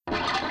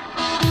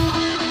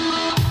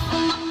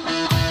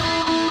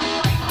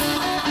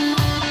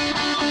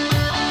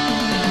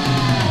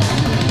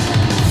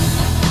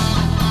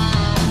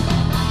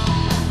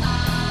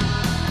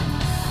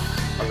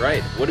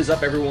What is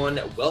up,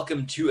 everyone?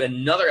 Welcome to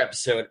another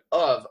episode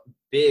of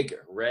Big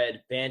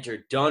Red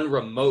Banter, done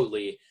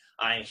remotely.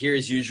 I am here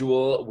as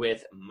usual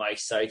with Mike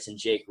Seitz and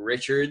Jake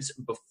Richards.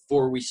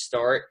 Before we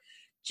start,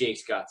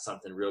 Jake's got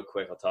something real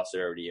quick. I'll toss it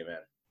over to you, man.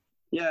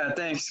 Yeah,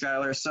 thanks,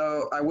 Skylar.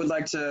 So I would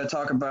like to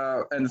talk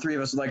about, and the three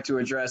of us would like to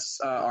address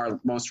our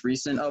most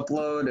recent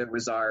upload. It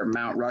was our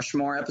Mount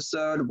Rushmore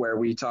episode where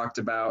we talked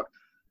about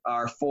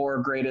our four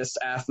greatest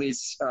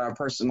athletes,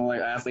 personal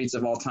athletes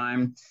of all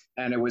time.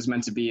 And it was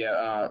meant to be,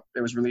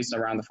 it was released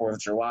around the 4th of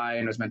July,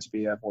 and it was meant to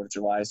be a 4th of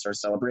July sort of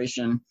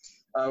celebration.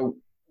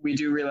 We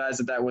do realize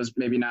that that was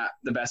maybe not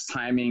the best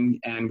timing,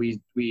 and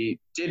we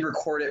did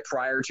record it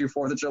prior to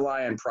 4th of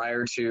July and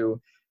prior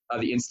to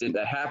the incident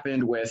that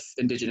happened with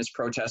Indigenous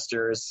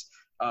protesters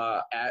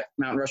at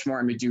Mount Rushmore,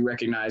 and we do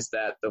recognize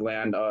that the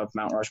land of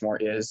Mount Rushmore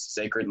is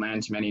sacred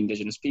land to many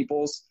Indigenous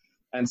peoples.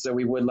 And so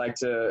we would like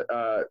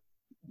to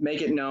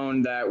make it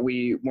known that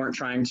we weren't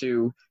trying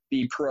to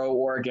be pro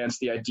or against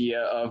the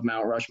idea of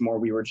Mount Rushmore.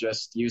 We were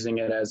just using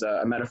it as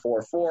a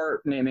metaphor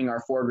for naming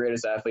our four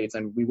greatest athletes,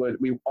 and we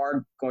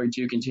are going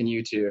to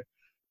continue to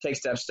take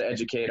steps to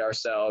educate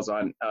ourselves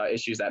on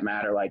issues that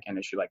matter, like an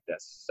issue like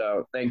this.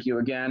 So thank you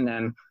again,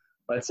 and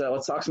let's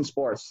talk some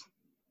sports.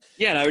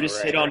 Yeah, and I would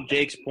just hit on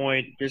Jake's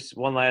point. Just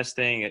one last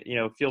thing.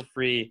 Feel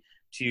free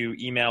to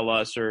email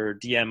us or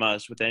DM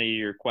us with any of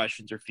your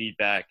questions or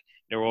feedback.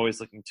 We're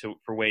always looking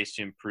for ways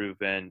to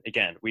improve. And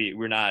again,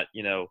 we're not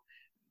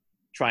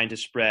trying to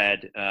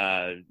spread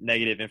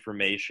negative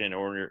information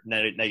or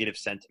negative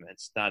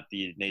sentiments. Not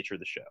the nature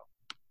of the show.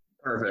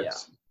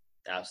 Perfect.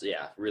 Yeah, absolutely.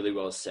 Yeah, really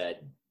well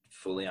said.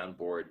 Fully on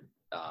board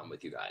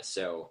with you guys.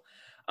 So,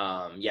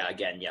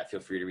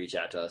 feel free to reach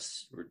out to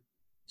us. We're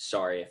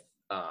sorry if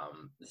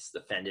this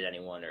offended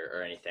anyone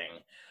or anything.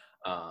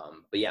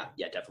 But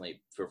definitely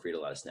feel free to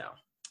let us know.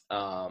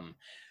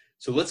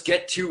 So let's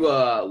get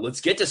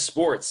to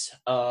sports.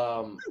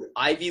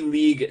 Ivy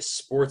League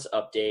sports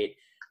update,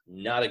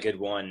 not a good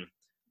one.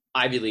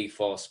 Ivy League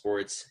fall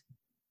sports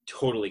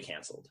totally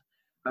canceled.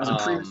 That was a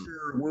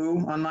premature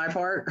woo on my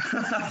part.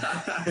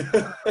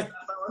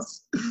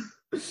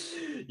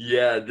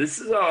 Yeah, this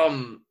is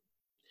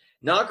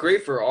not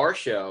great for our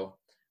show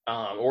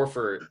or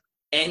for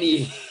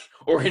any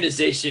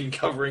organization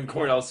covering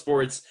Cornell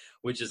sports,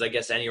 which is, I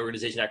guess, any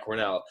organization at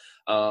Cornell.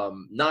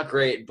 Not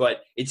great,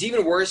 but it's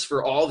even worse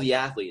for all the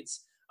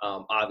athletes,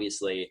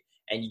 obviously,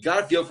 and you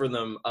got to feel for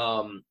them.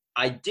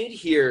 I did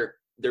hear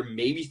they're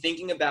maybe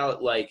thinking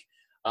about,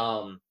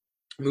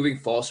 moving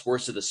fall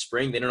sports to the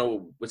spring. They don't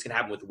know what's going to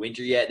happen with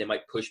winter yet. They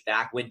might push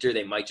back winter.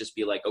 They might just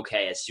be like,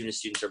 okay, as soon as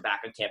students are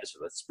back on campus for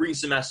the spring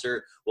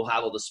semester, we'll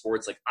have all the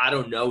sports. I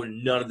don't know.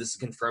 None of this is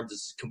confirmed. This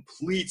is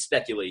complete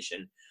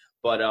speculation.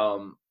 But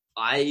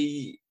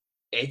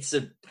it's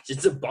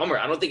a bummer.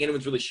 I don't think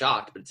anyone's really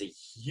shocked, but it's a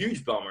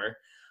huge bummer.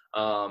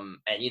 And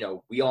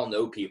we all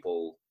know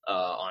people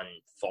on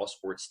fall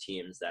sports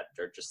teams that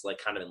are just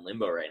kind of in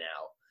limbo right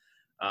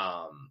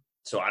now.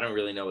 So I don't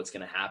really know what's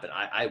going to happen.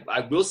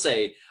 I will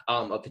say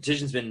a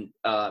petition's been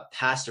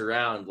passed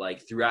around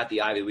throughout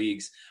the Ivy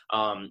Leagues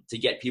to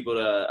get people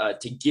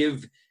to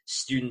give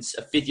students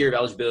a 5th year of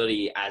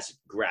eligibility as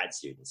grad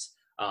students.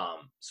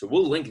 So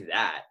we'll link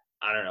that.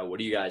 I don't know. What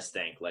do you guys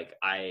think?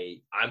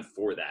 I'm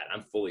for that.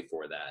 I'm fully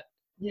for that.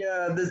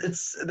 Yeah,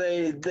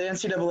 the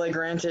NCAA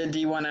granted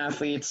D1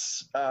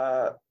 athletes,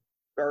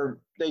 or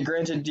they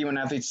granted D1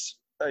 athletes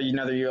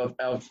another year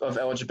of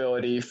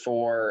eligibility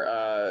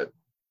for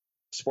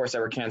sports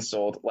that were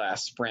canceled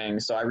last spring.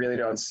 So I really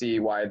don't see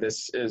why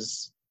this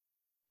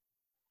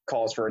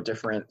calls for a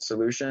different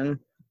solution.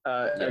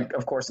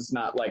 Of course, it's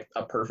not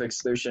a perfect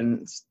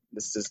solution.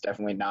 This is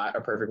definitely not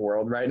a perfect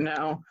world right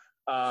now.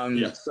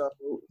 So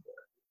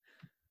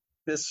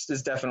this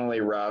is definitely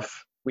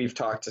rough. We've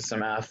talked to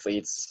some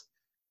athletes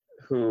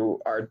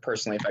who are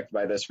personally affected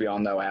by this. We all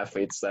know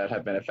athletes that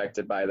have been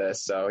affected by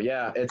this. So,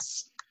 yeah,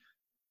 it's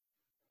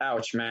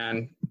ouch,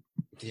 man.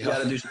 You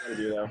got to do what you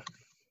do, though.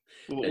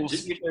 We'll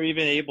see if they're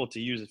even able to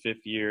use a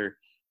 5th year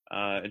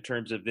in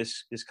terms of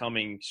this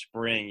coming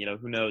spring.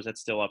 Who knows?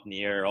 That's still up in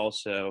the air.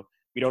 Also,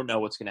 we don't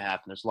know what's going to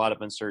happen. There's a lot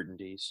of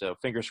uncertainty. So,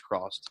 fingers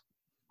crossed.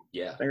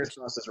 Yeah. Fingers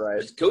crossed is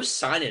right. Just go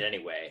sign it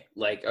anyway.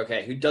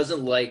 Okay, who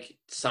doesn't like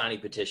signing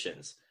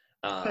petitions?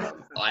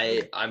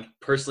 I'm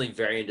personally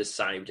very into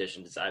signing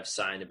petitions. I've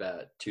signed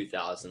about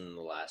 2,000 in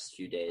the last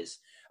few days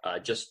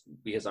just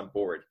because I'm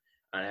bored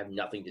and I have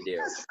nothing to do.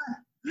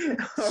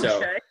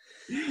 Okay.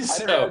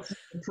 So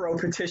pro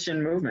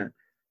petition movement.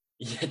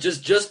 Yeah,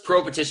 just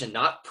pro petition,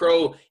 not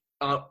pro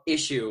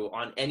issue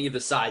on any of the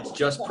sides,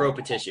 just pro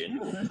petition.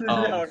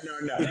 No.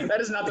 That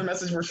is not the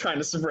message we're trying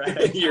to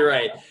spread. You're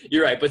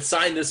right. But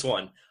sign this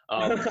one.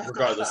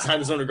 Regardless. Sign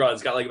this one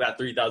regardless. It's got about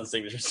 3,000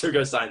 signatures, so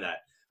go sign that.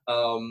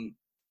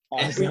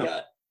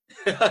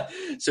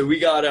 So we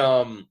got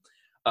a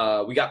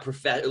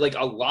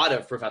lot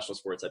of professional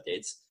sports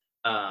updates.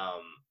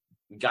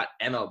 We got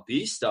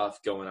MLB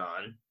stuff going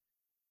on.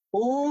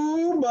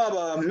 Ooh,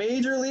 Bubba,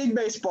 Major League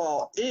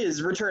Baseball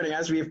is returning,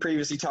 as we have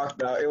previously talked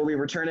about. It will be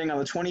returning on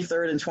the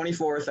 23rd and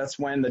 24th. That's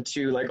when the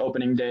two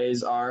opening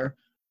days are.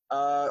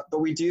 But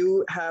we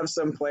do have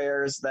some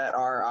players that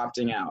are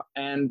opting out,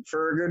 and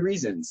for good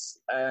reasons.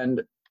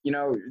 And,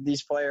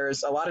 these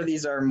players, a lot of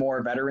these are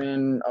more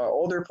veteran,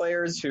 older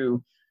players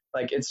who,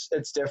 like, it's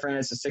different.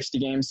 It's a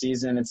 60-game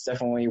season. It's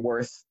definitely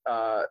worth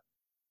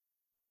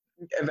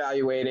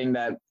evaluating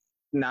that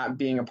not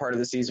being a part of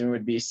the season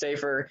would be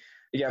safer.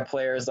 You got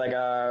players like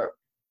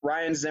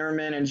Ryan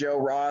Zimmerman and Joe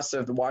Ross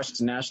of the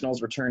Washington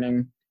Nationals,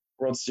 returning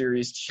World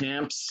Series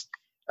champs.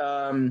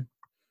 Joe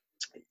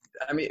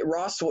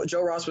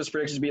Ross was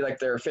predicted to be like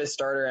their fifth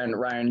starter, and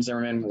Ryan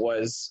Zimmerman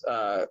was,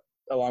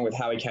 along with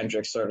Howie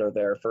Kendrick, sort of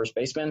their first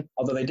baseman.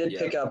 Although they did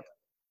pick up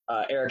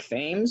Eric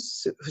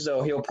Thames,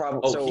 so he'll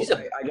probably.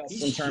 I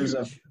guess in terms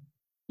huge.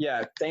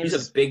 of, Thames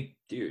he's a big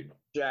dude.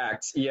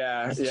 Jacked.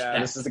 Yeah.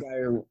 This is the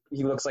guy who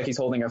he looks like he's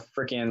holding a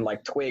freaking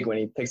like twig when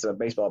he picks up a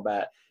baseball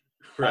bat.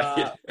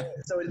 Right.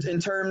 So in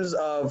terms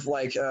of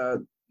like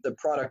the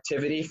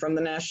productivity from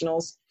the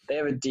Nationals, they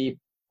have deep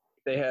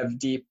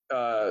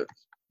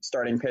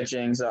starting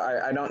pitching. So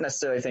I don't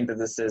necessarily think that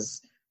this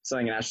is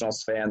something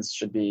Nationals fans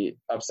should be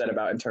upset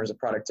about in terms of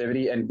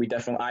productivity. And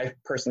I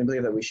personally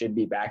believe that we should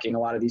be backing a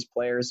lot of these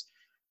players.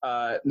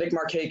 Nick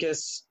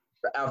Markakis,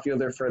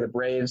 outfielder for the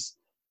Braves.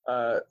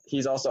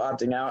 He's also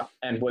opting out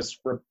and was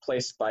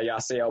replaced by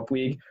Yasiel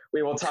Puig.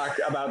 We will talk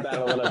about that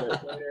a little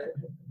bit later.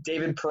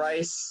 David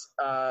Price,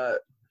 a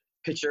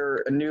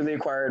newly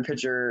acquired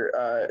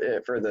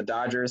pitcher for the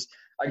Dodgers.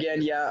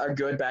 Again, a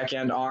good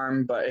backhand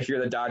arm, but if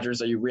you're the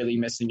Dodgers, are you really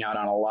missing out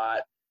on a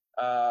lot?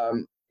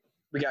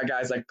 We got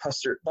guys like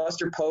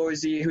Buster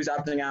Posey, who's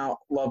opting out.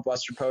 Love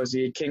Buster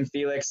Posey. King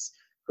Felix,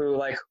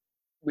 who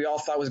we all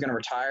thought was going to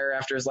retire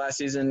after his last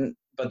season,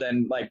 but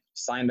then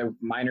signed a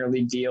minor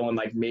league deal and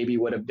maybe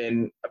would have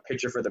been a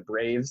pitcher for the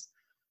Braves.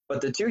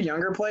 But the two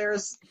younger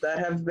players that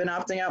have been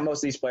opting out, most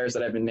of these players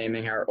that I've been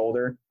naming are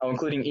older,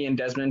 including Ian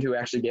Desmond, who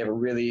actually gave a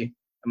really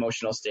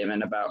emotional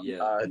statement about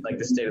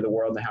the state of the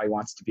world and how he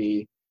wants to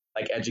be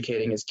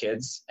educating his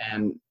kids.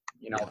 And,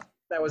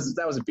 that was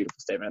a beautiful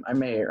statement. I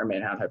may or may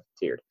not have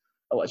teared,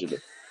 allegedly.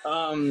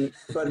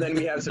 But then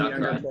we have some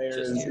younger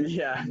players.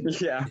 Yeah.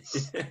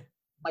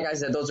 Like I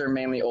said, those are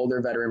mainly older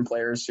veteran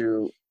players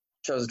who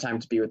chose the time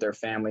to be with their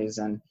families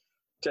and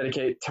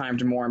dedicate time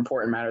to more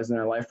important matters in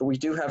their life. But we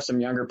do have some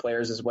younger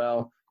players as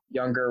well.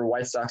 Younger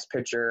White Sox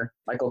pitcher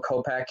Michael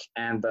Kopech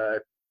and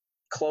the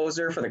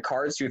closer for the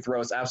Cards who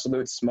throws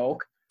absolute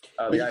smoke.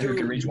 The guy who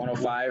can reach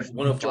 105.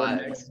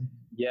 105.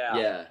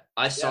 Yeah.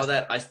 I saw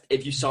that.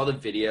 If you saw the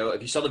video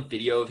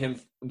of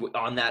him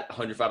on that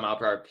 105 mile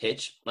per hour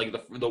pitch,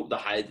 the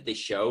highlight that they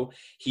show,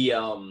 he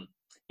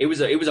it was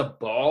a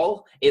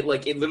ball. It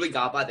literally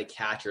got by the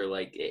catcher.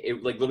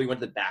 It literally went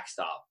to the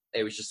backstop.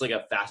 It was just a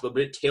fastball,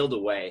 but it tailed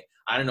away.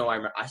 I don't know.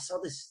 I saw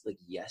this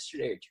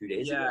yesterday or 2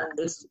 days ago.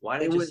 Why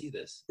did you see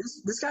this?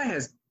 This guy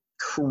has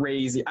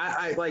crazy.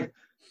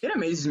 It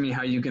amazes me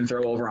how you can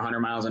throw over 100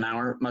 miles an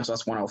hour, much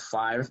less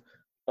 105.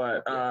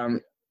 But I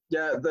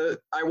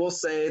will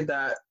say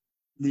that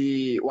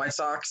the White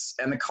Sox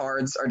and the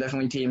Cards are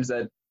definitely teams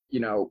that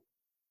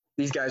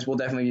these guys will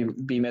definitely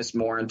be missed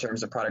more in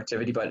terms of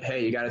productivity, but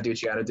hey, you got to do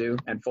what you got to do,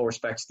 and full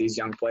respect to these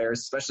young players,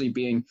 especially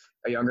being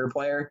a younger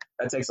player.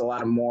 That takes a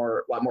lot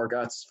more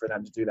guts for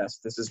them to do that. So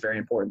this is very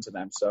important to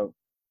them. So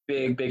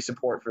big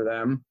support for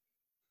them.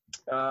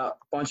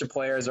 Bunch of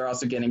players are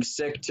also getting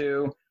sick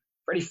too.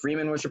 Freddie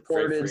Freeman was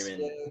reported sick.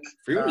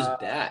 Freeman was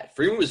bad.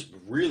 Freeman was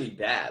really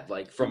bad.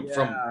 From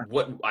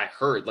what I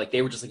heard,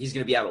 they were just he's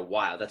going to be out a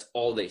while. That's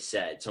all they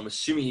said. So I'm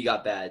assuming he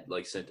got bad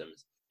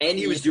symptoms. And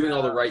he was doing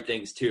all the right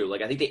things too.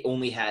 I think they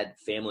only had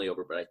family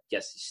over, but I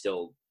guess he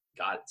still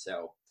got it.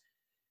 So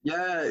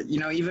yeah,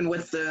 even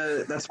with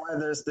that's why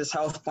this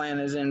health plan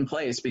is in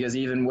place, because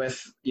even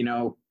with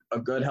a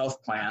good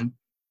health plan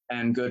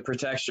and good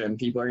protection,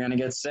 people are going to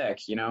get sick.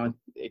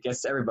 It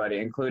gets to everybody,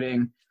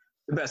 including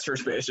the best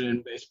first baseman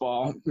in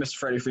baseball, Mr.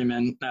 Freddie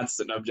Freeman. That's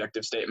an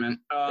objective statement.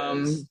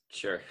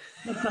 Sure.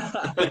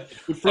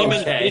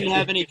 Freeman didn't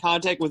have any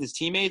contact with his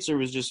teammates, or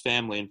was just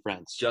family and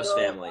friends? Just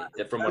family.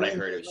 From what I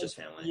heard, it was just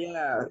family.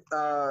 Yeah.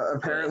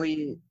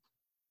 Apparently,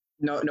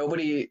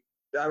 nobody.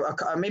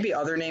 Maybe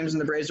other names in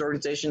the Braves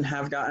organization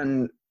have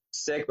gotten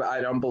sick, but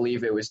I don't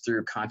believe it was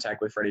through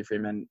contact with Freddie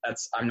Freeman.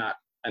 I'm not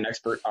an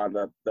expert on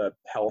the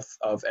health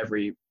of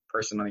every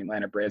person on the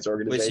Atlanta Braves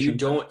organization.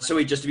 Wait,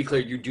 so just to be clear,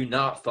 you do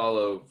not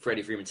follow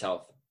Freddie Freeman's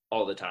health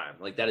all the time.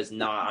 That is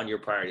not on your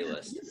priority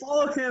list. You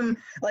follow him.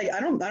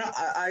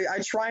 I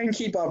try and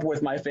keep up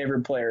with my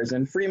favorite players,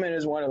 and Freeman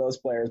is one of those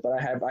players, but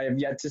I have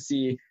yet to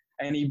see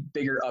any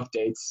bigger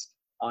updates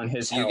on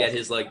his health. You get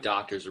his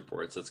doctor's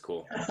reports. That's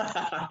cool.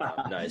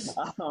 Nice.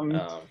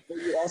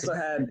 You also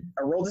had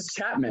Aroldis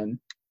Chapman,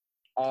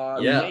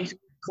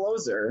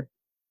 closer.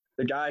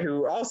 The guy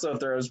who also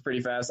throws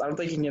pretty fast. I don't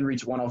think he can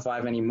reach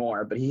 105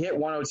 anymore, but he hit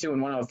 102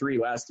 and 103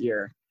 last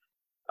year.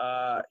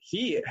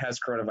 He has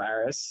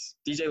coronavirus.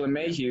 DJ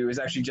LeMahieu is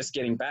actually just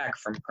getting back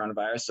from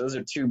coronavirus. So those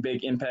are two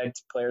big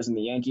impact players in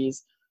the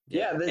Yankees.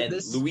 Yeah, and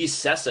this Luis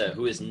Cessa,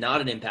 who is not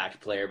an impact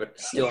player but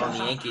still on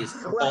the Yankees,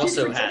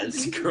 also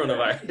has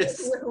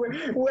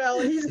coronavirus.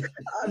 Well, he's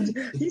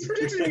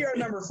predicted to be our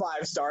number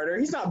 5 starter.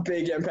 He's not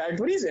big impact,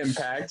 but he's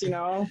impact.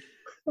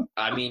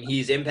 I mean,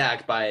 he's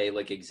impact by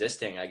like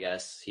existing. I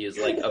guess he is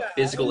like a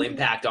physical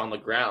impact on the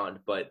ground,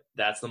 but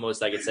that's the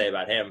most I could say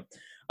about him.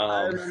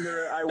 I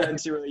remember I went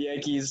to a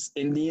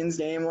Yankees-Indians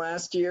game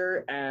last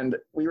year, and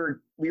we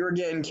were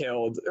getting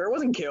killed. Or it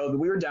wasn't killed.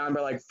 We were down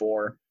by like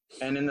 4.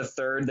 And in the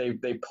third,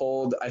 they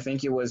pulled, I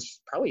think it was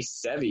probably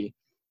Sevy.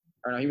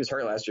 Or no, he was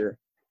hurt last year.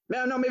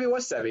 No, maybe it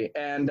was Sevy.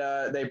 And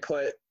they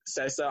put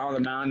Cessa on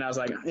the mound, and I was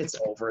like, it's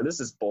over. This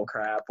is bull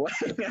crap.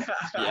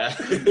 Yeah.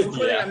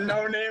 Putting a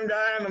no-name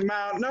guy on the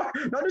mound. No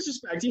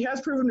disrespect. He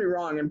has proven me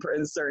wrong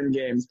in certain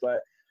games, but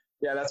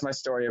yeah, that's my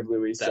story of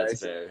Luis.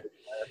 That's fair.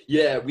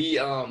 Yeah, we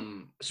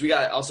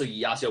got also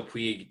Yasiel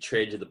Puig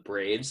traded to the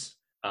Braves.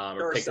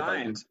 Or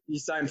signed. He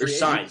signed. Or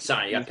signed.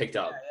 He got picked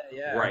up.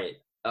 Yeah. Right.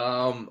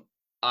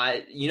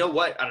 You know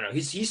what? I don't know.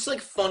 He's like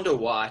fun to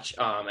watch.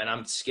 And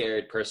I'm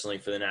scared personally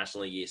for the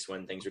National League East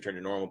when things return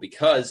to normal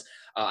because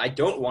I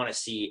don't want to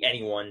see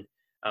anyone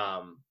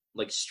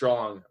like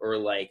strong or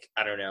like,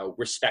 I don't know,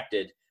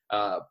 respected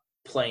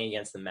playing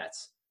against the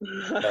Mets.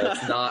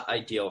 It's not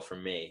ideal for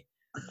me.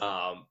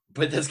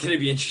 But that's going to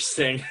be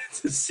interesting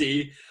to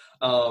see.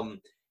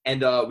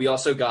 And we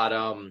also got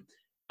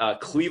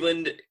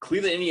Cleveland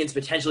Indians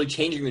potentially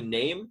changing the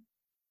name.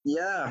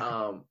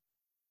 Yeah.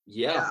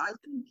 Yeah. I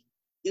think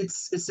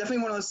it's definitely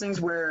one of those things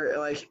where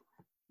like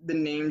the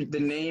name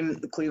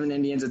the Cleveland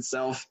Indians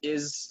itself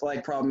is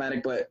like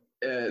problematic, but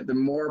the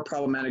more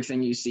problematic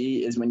thing you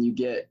see is when you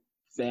get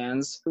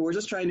fans who are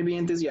just trying to be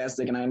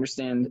enthusiastic, and I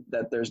understand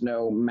that there's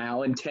no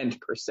malintent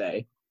per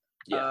se.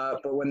 Yeah.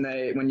 But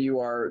when you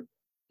are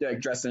like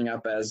dressing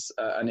up as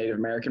a Native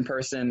American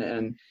person,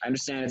 and I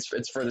understand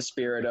it's for the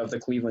spirit of the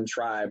Cleveland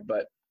tribe,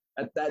 but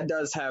that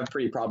does have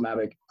pretty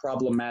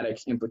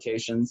problematic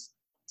implications.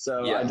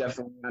 So yeah. I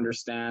definitely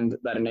understand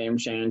that a name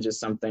change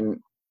is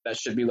something that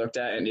should be looked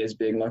at and is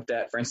being looked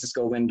at.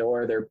 Francisco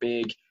Lindor, their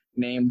big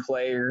name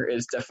player,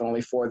 is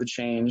definitely for the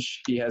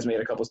change. He has made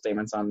a couple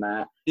statements on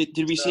that.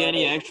 Did we see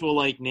any actual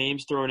like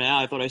names thrown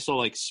out? I thought I saw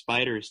like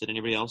spiders. Did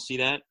anybody else see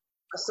that?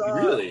 I saw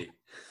really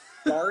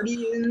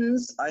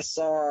Guardians. I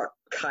saw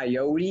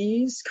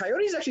Coyotes.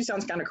 Coyotes actually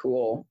sounds kind of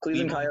cool.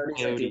 Cleveland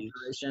Coyotes. Like the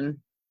iteration.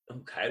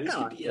 Coyotes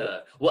could be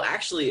well.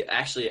 Actually,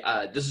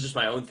 this is just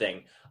my own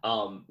thing.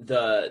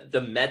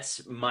 The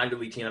Mets minor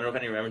league team. I don't know if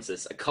anyone remembers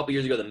this. A couple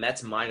years ago, the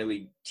Mets minor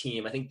league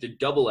team. I think the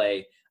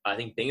Double-A. I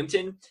think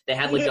Binghamton. They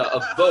had like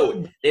a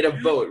vote. They had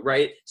a vote,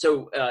 right?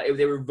 So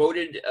they were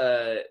voted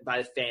by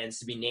the fans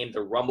to be named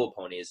the Rumble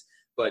Ponies.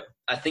 But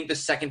I think the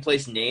second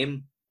place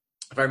name,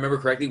 if I remember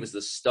correctly, was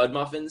the Stud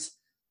Muffins.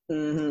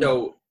 Mm-hmm.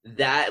 So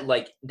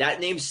that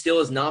name still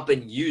has not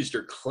been used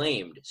or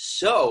claimed.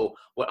 So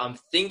what I'm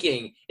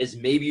thinking is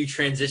maybe you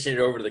transition it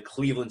over to the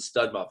Cleveland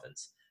Stud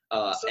Muffins.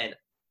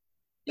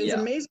 It's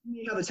amazing to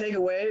me how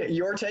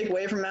your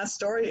takeaway from that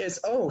story is,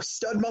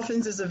 Stud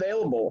Muffins is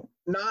available.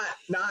 Not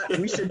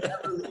we should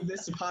never leave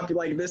this to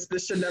populate this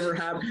should never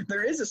happen.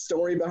 There is a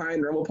story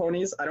behind Rumble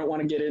Ponies. I don't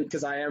want to get in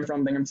because I am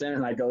from Binghamton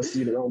and I go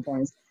see the Rumble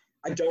Ponies.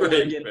 I don't want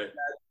to get into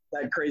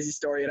that crazy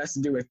story. It has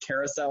to do with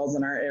carousels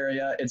in our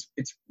area. It's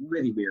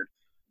really weird.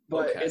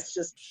 But It's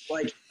just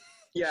like,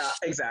 yeah,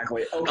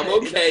 exactly. Okay. I'm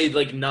okay,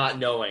 like, not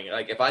knowing.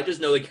 Like, if I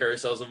just know the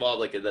carousel's involved,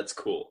 like, that's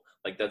cool.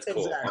 Like, that's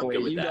cool. Exactly.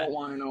 You don't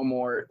want to know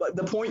more. But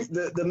the point,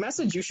 the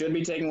message you should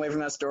be taking away from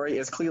that story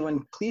is,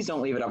 Cleveland, please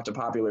don't leave it up to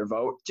popular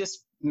vote.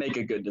 Just make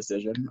a good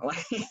decision.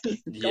 Like,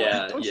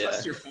 don't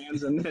trust your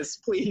fans in this,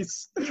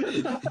 please.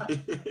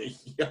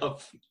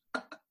 Yup.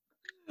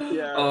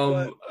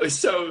 Yeah.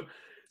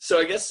 So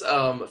I guess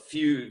a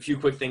few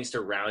quick things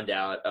to round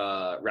out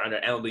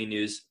MLB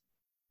news.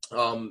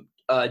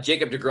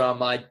 Jacob deGrom,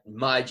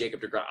 my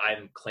Jacob deGrom,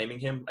 I'm claiming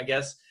him, I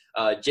guess.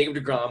 Jacob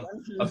deGrom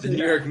of the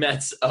New York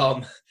Mets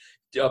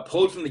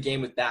pulled from the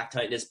game with back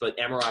tightness, but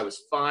MRI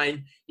was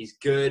fine. He's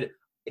good.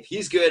 If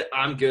he's good,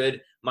 I'm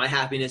good. My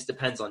happiness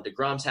depends on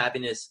deGrom's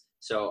happiness,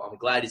 so I'm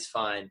glad he's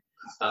fine.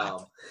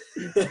 You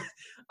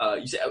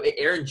said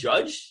Aaron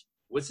Judge?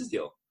 What's his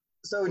deal?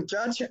 So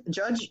Judge,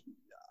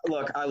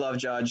 look, I love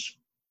Judge.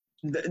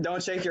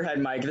 Don't shake your head,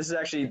 Mike. This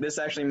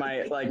actually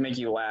might like make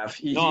you laugh.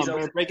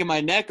 I'm breaking my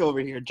neck over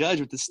here,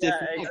 Judge, with the stiff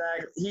neck.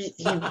 Exactly. He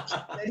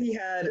said he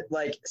had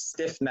like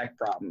stiff neck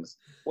problems,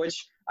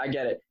 which I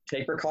get it.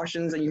 Take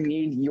precautions, and you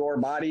need your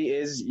body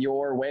is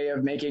your way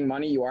of making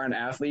money. You are an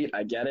athlete.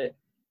 I get it.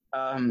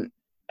 And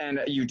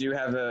you do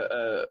have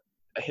a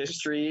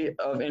history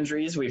of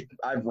injuries.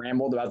 I've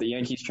rambled about the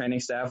Yankees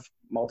training staff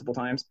multiple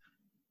times.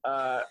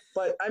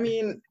 But I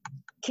mean,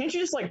 can't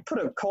you just like put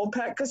a cold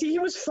pack? Because he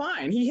was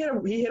fine. He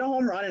hit a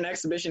home run in an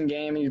exhibition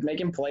game. He was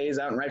making plays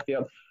out in right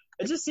field.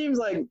 It just seems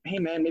like, hey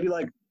man, maybe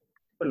like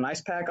put an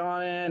ice pack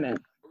on it and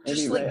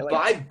just like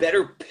buy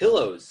better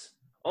pillows.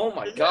 Oh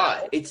my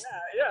God, it's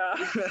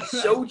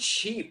so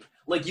cheap.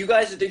 Like you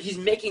guys, he's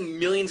making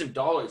millions of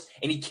dollars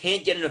and he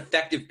can't get an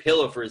effective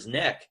pillow for his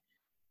neck.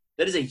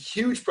 That is a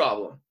huge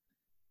problem.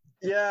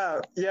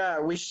 Yeah.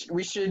 We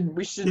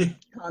should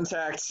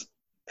contact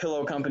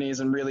pillow companies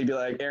and really be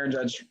like, Aaron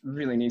Judge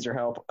really needs your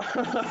help.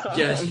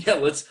 Yeah.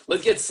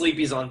 Let's get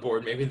Sleepy's on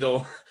board. Maybe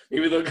they'll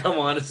come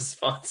on as a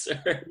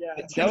sponsor.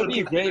 Yeah, That would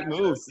be a great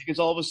move because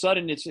all of a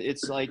sudden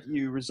it's like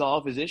you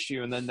resolve his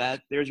issue and then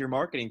there's your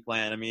marketing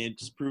plan. I mean,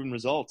 it's proven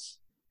results.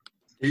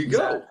 There you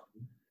go.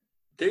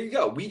 There you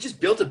go. We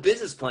just built a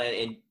business plan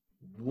in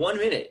 1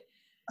 minute.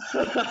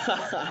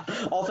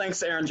 All thanks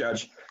to Aaron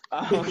Judge.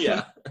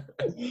 Yeah.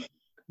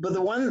 But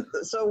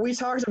so we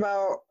talked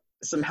about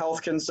some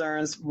health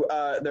concerns.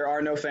 There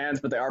are no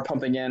fans, but they are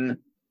pumping in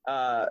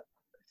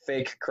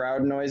fake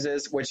crowd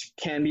noises, which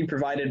can be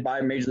provided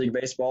by Major League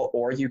Baseball,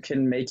 or you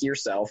can make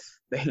yourself.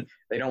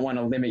 They don't want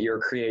to limit your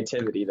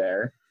creativity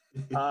there.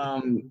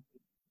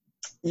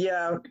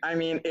 Yeah, I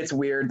mean, it's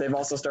weird. They've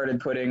also started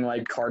putting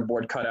like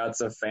cardboard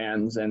cutouts of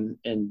fans in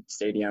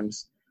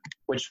stadiums,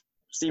 which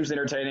seems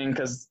entertaining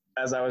because,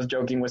 as I was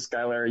joking with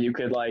Skylar, you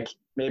could like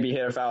maybe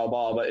hit a foul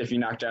ball, but if you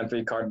knock down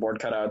 3 cardboard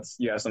cutouts,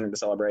 you have something to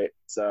celebrate.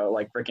 So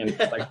like freaking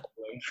like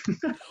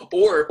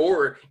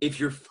or if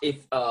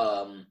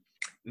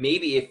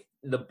maybe if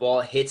the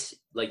ball hits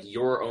like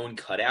your own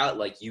cutout,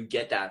 like you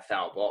get that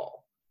foul ball.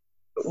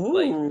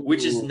 Like,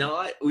 which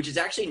is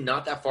actually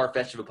not that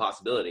far-fetched of a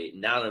possibility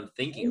now that I'm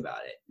thinking about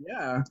it.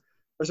 Yeah.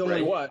 There's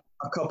only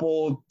a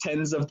couple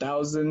tens of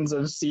thousands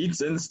of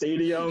seats in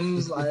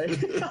stadiums.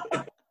 Like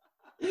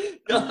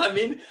No, I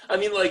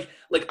mean like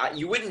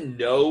you wouldn't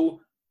know,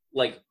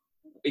 like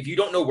if you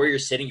don't know where you're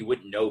sitting, you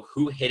wouldn't know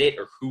who hit it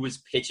or who was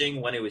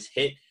pitching when it was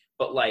hit,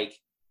 but like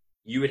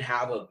you would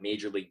have a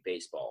Major League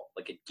Baseball,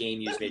 like a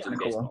game-used Major League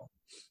Baseball,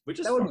 which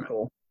is that would be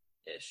cool.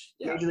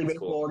 Yeah, Major League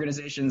Baseball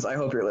organizations, I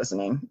hope you're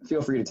listening.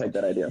 Feel free to take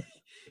that idea.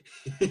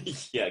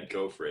 Yeah,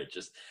 go for it.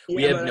 Just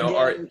we have no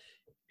art,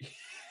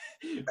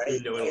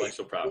 no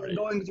intellectual property.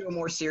 Going to a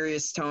more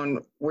serious tone,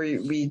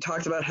 we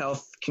talked about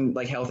health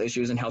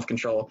issues and health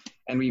control,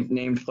 and we've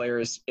named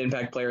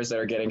impact players that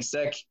are getting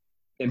sick,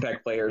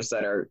 impact players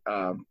that are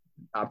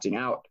opting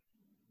out.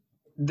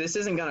 This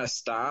isn't going to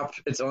stop.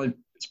 It's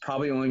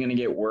probably only going to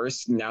get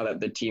worse now that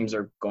the teams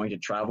are going to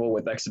travel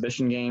with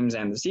exhibition games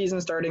and the season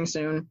starting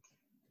soon.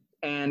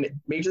 And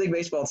Major League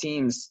Baseball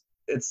teams,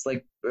 it's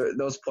like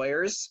those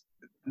players,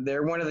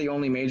 they're one of the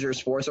only major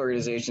sports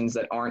organizations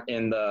that aren't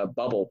in the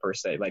bubble per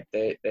se. Like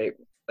they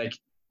like,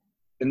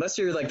 unless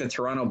you're like the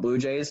Toronto Blue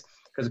Jays,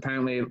 because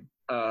apparently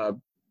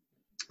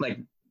like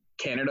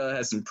Canada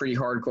has some pretty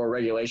hardcore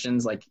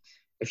regulations. Like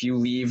if you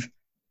leave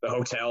the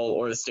hotel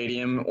or the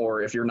stadium,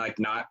 or if you're like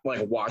not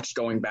like watched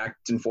going back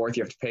and forth,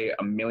 you have to pay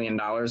 $1 million.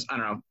 I don't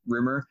know,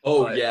 rumor.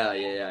 Oh, but, yeah,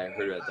 I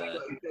heard about that.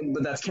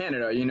 But that's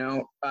Canada, you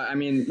know. I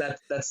mean,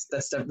 that's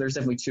there's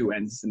definitely 2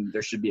 ends, and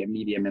there should be a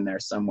medium in there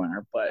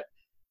somewhere. But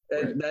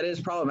that is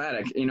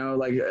problematic, you know.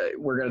 Like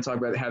we're going to talk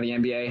about how the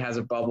NBA has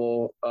a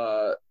bubble.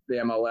 The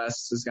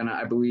MLS is going to,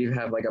 I believe,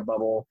 have like a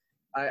bubble.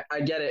 I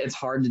get it. It's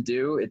hard to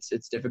do.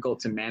 It's difficult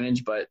to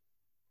manage, but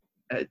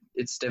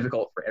it's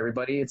difficult for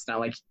everybody. It's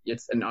not like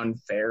it's an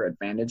unfair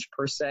advantage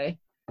per se.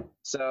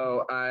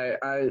 So I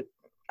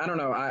don't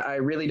know. I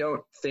really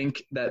don't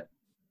think that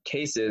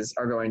cases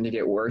are going to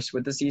get worse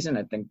with the season.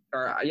 I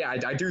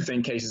do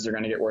think cases are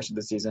going to get worse with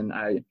the season.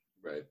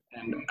 Right.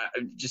 And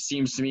it just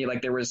seems to me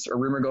like there was a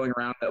rumor going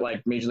around that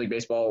like Major League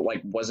Baseball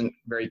like wasn't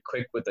very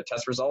quick with the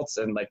test results,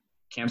 and like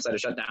camps had to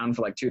shut down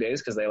for like 2 days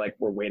because they like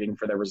were waiting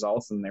for their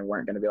results, and they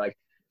weren't going to be like,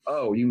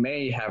 oh, you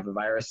may have the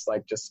virus,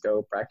 like just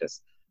go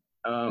practice.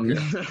 You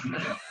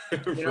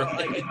know,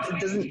 like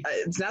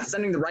it's not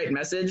sending the right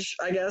message,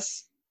 I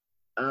guess.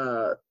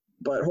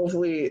 But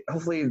hopefully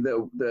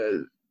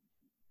the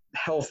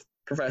health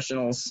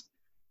professionals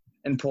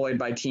employed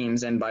by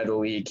teams and by the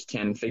league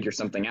can figure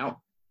something out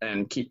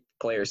and keep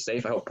players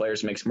safe. I hope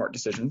players make smart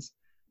decisions,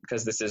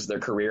 because this is their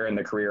career and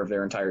the career of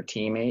their entire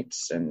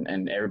teammates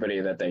and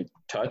everybody that they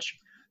touch.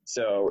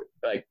 So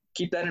like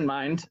keep that in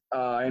mind.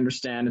 I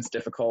understand it's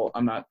difficult.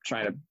 I'm not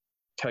trying to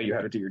tell you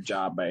how to do your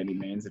job by any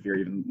means, if you're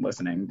even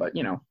listening, but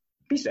you know,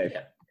 be safe.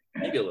 Yeah,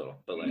 maybe a little,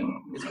 but like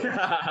it's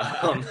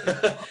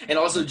cool. And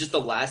also just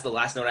the last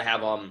note I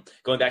have,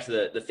 going back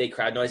to the fake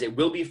crowd noise, it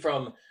will be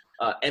from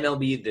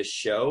MLB The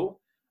Show,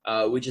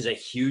 which is a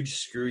huge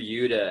screw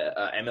you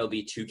to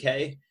MLB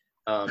 2K,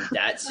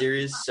 that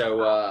series.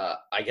 So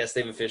I guess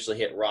they've officially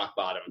hit rock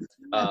bottom.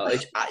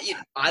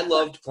 I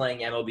loved playing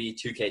MLB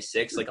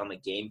 2K6 like on the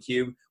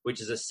GameCube, which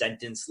is a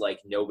sentence like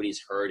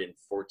nobody's heard in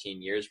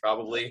 14 years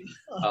probably.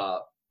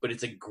 But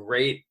it's a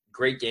great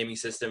gaming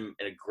system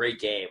and a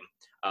great game.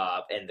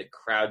 And the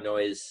crowd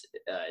noise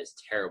is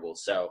terrible.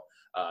 So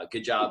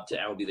good job to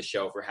MLB The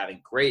Show for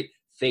having great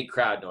fake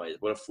crowd noise.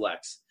 What a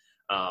flex.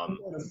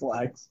 What a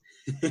flex.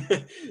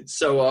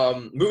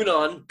 So moving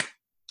on,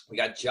 we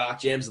got Jock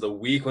Jams of the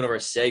Week, one of our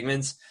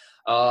segments.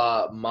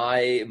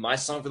 My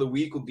song for the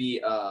week will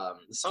be the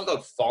song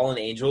called Fallen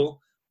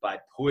Angel by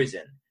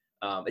Poison.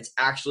 It's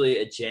actually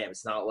a jam.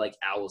 It's not like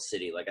Owl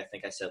City, like I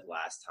think I said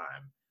last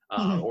time.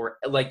 Or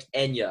like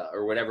Enya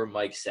or whatever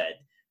Mike said,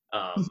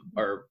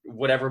 or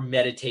whatever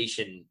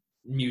meditation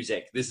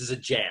music. This is a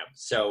jam.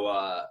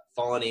 So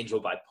Fallen Angel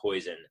by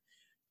Poison.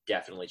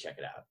 definitely check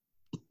it out.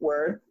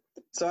 Word.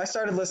 So I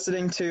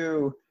listened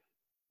to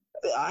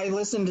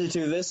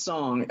this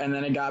song, and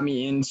then it got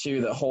me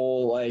into the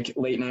whole like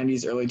late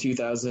 90s, early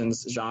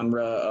 2000s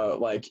genre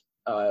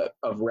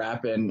of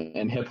rap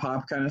and hip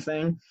hop kind of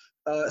thing.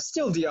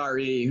 Still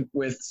DRE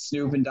with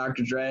Snoop and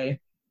Dr. Dre.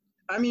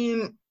 I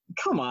mean,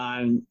 come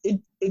on.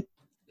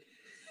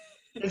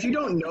 If you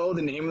don't know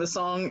the name of the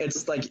song,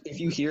 it's like if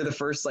you hear the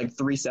first like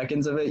 3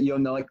 seconds of it, you'll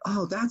know like,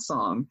 oh, that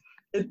song.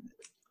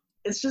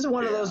 It's just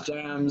one of those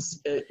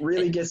jams. It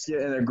really gets you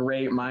in a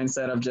great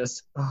mindset of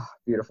just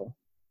beautiful.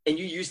 And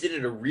you used it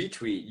in a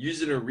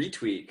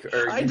retweet.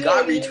 Or I you did,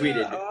 got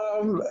retweeted.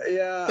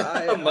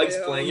 Mike's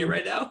playing it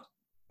right now.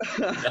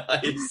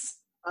 Nice.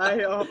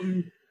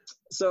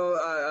 So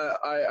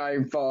I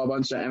follow a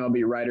bunch of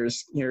MLB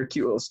writers here.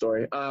 Cute little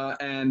story.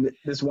 And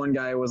this one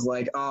guy was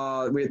like,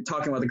 we're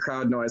talking about the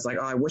crowd noise. Like,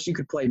 I wish you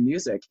could play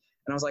music.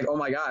 And I was like, oh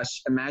my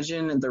gosh,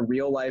 imagine the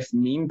real life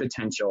meme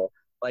potential.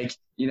 Like,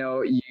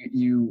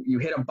 you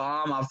hit a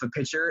bomb off the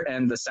pitcher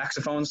and the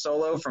saxophone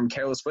solo from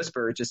Careless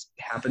Whisper just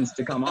happens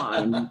to come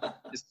on. And you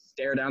just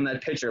stare down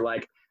that pitcher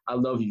like, I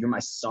love you. You're my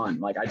son.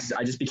 Like, I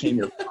just became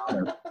your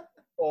father.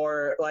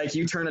 Or like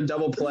you turn a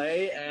double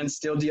play and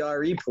Still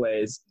DRE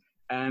plays.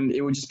 And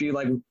it would just be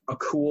like a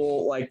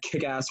cool, like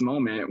kick-ass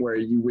moment where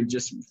you would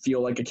just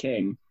feel like a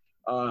king.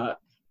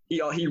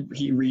 He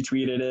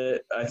retweeted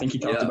it. I think he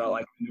talked about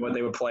like what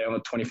they would play on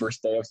the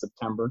 21st day of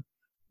September.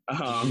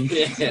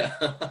 It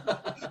was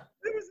a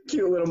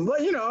cute little,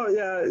 but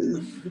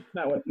it's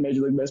not what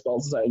Major League Baseball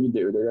is saying you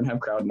do. They're gonna have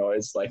crowd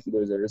noise like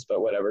losers,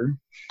 but whatever.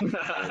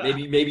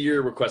 maybe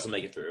your request will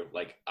make it through.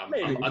 Like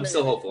I'm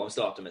still hopeful. I'm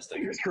still optimistic.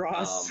 Fingers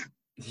crossed.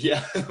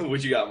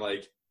 What you got,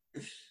 Mike?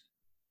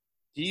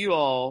 Do you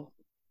all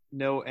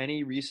know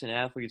any recent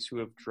athletes who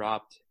have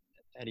dropped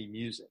any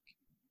music?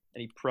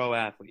 Any pro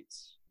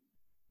athletes?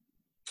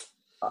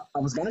 I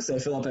was going to say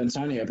Philip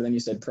Antonio, but then you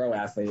said pro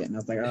athlete, and I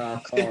was like,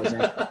 college.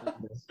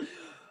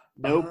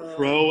 No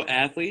pro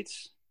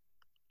athletes?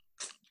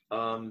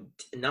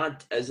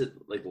 Not as it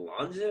like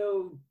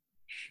Lonzo.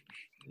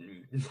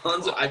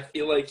 Lonzo, I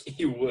feel like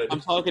he would.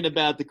 I'm talking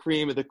about the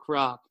cream of the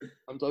crop.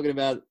 I'm talking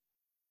about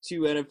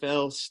 2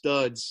 NFL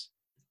studs,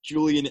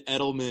 Julian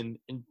Edelman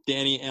and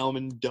Danny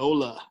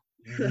Amendola.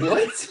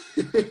 What?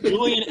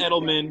 Julian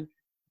Edelman,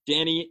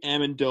 Danny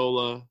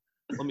Amendola.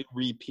 Let me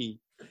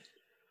repeat.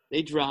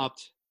 They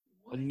dropped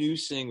a new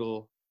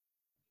single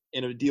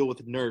in a deal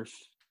with Nerf.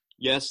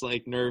 Yes,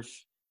 like Nerf,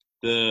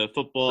 the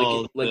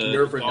football. Like the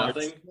Nerf or darts.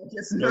 nothing?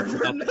 It's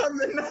Nerf or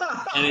nothing.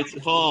 And it's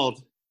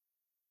called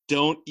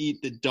Don't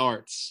Eat the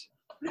Darts.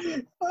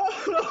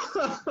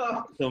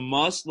 So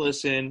must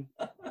listen.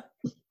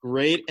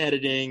 Great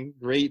editing,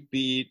 great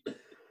beat,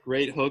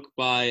 great hook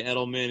by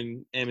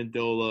Edelman and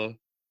Amendola.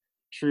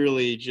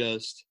 Truly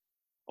just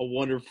a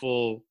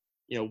wonderful,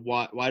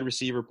 wide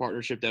receiver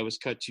partnership that was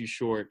cut too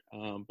short.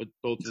 But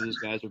both of those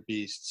guys are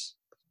beasts.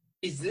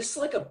 Is this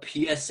like a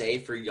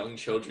PSA for young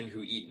children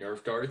who eat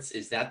Nerf darts?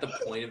 Is that the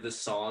point of the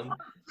song?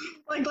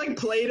 like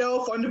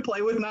Play-Doh, fun to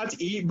play with, not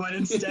to eat, but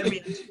instead we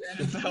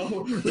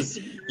NFL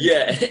receivers.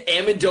 Yeah,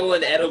 Amendola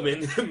and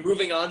Edelman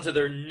moving on to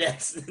their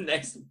next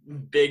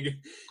big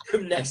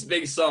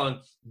song.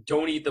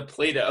 Don't Eat the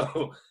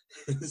Play-Doh.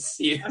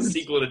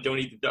 Sequel to Don't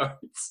Eat the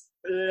Darts.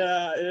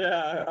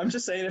 Yeah. I'm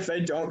just saying if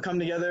they don't come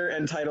together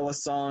and title a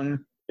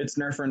song It's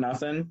Nerf or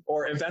Nothing,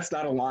 or if that's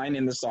not a line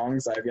in the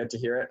songs, I've yet to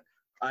hear it,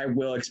 I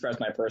will express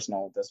my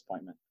personal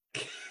disappointment.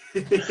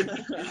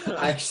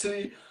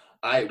 Actually,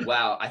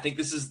 I think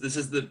this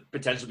is the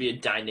potential to be a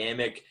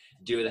dynamic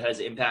duo that has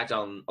impact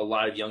on a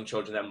lot of young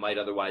children that might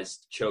otherwise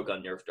choke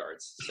on Nerf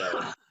darts. So,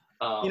 as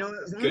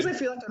long as I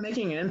feel like I'm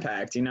making an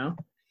impact,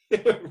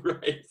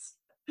 Right.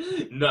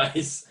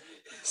 Nice.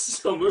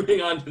 So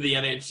moving on to the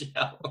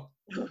NHL.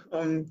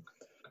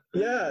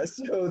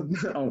 So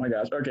oh my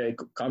gosh. Okay,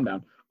 calm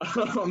down.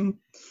 The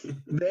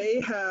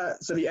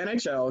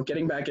NHL,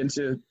 getting back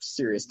into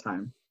serious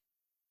time,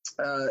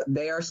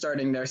 they are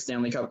starting their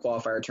Stanley Cup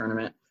qualifier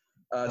tournament.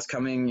 It's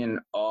coming in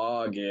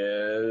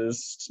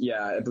August.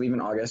 Yeah, I believe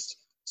in August.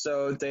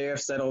 So they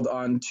have settled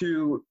on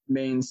 2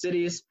 main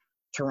cities.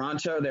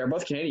 Toronto, they're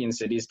both Canadian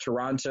cities.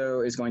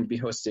 Toronto is going to be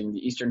hosting the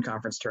Eastern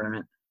Conference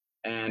tournament,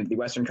 and the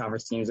Western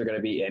Conference teams are going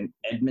to be in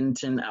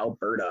Edmonton,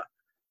 Alberta.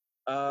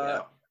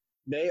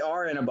 They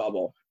are in a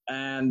bubble,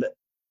 and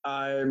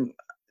we're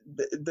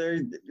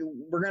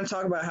going to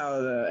talk about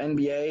how the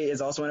NBA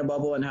is also in a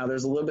bubble and how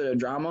there's a little bit of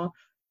drama.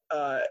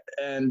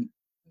 And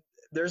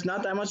there's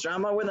not that much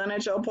drama with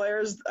NHL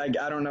players. I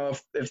don't know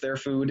if their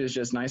food is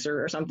just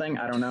nicer or something.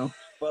 I don't know.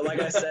 But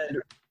like I said,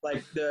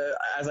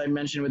 as I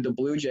mentioned with the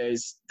Blue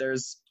Jays,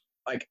 there's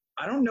I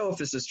don't know if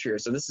this is true.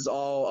 So this is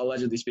all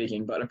allegedly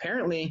speaking, but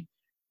apparently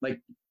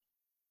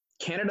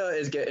Canada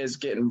is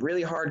getting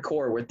really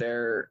hardcore with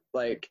their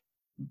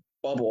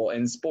bubble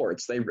in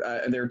sports.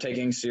 They're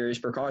taking serious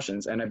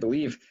precautions, and I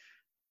believe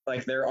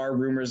like there are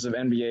rumors of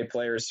NBA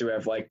players who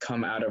have like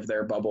come out of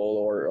their bubble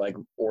or like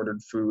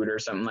ordered food or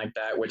something like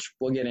that, which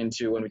we'll get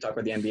into when we talk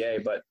about the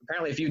NBA. But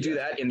apparently, if you do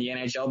that in the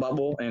NHL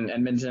bubble in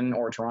Edmonton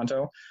or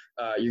Toronto,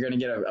 you're going to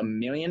get $1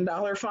 million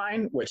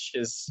fine, which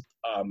is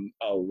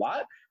a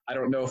lot. I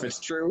don't know if it's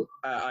true.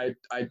 I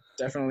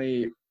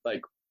definitely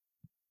like.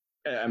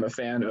 I'm a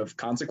fan of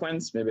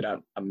consequence, maybe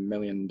not $1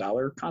 million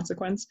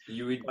consequence.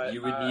 You would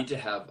need to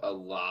have a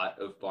lot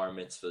of bar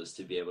mitzvahs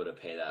to be able to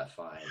pay that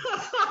fine.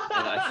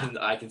 And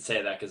I can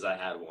say that because I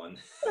had one.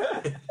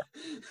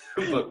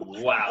 But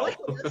wow.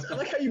 I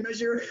like how you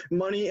measure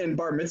money in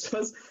bar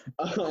mitzvahs.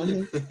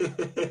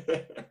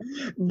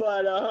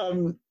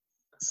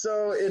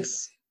 So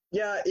it's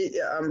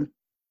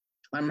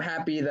I'm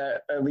happy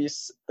that at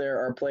least there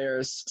are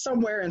players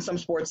somewhere in some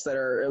sports that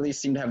are at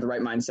least seem to have the right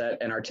mindset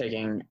and are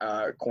taking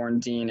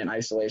quarantine and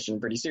isolation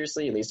pretty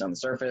seriously, at least on the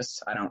surface.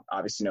 I don't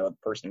obviously know the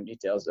personal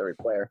details of every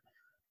player,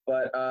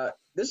 but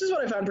this is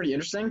what I found pretty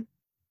interesting.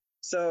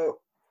 So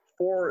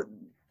for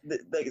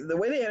the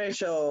way the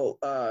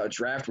NHL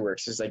draft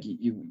works is like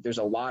there's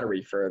a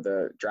lottery for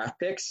the draft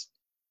picks,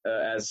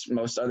 as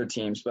most other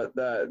teams, but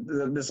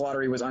this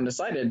lottery was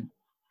undecided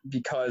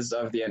because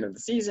of the end of the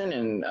season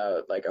and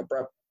like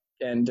abrupt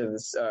end to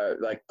this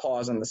like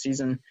pause on the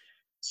season.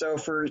 So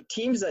for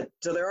teams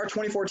so there are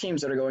 24 teams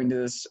that are going to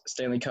this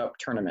Stanley Cup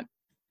tournament,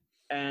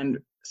 and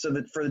so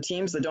that for the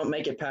teams that don't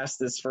make it past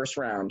this first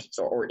round,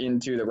 or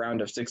into the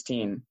round of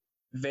 16,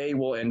 they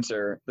will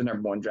enter the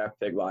number one draft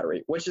pick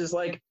lottery. Which is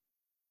like,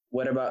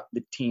 what about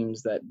the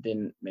teams that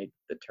didn't make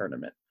the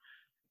tournament?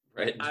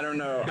 Right. I don't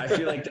know. I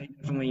feel like they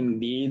definitely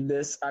need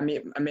this. I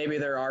mean, maybe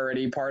they're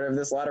already part of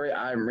this lottery.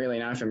 I'm really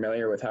not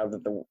familiar with how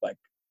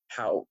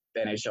how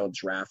the NHL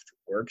draft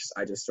works.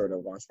 I just sort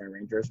of watch my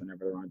Rangers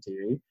whenever they're on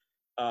TV.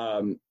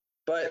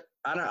 But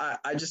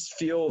I just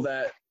feel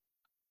that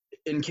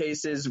in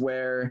cases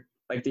where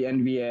like the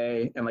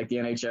NBA and like the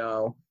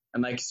NHL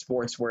and like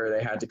sports where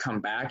they had to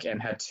come back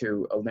and had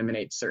to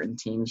eliminate certain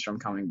teams from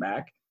coming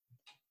back,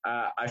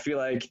 I feel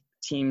like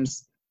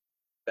teams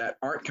that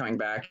aren't coming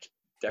back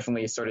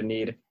definitely sort of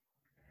need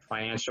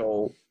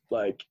financial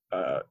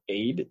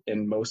aid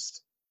in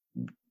most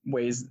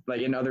ways,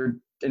 like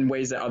in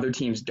ways that other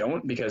teams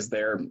don't, because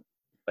they're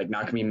like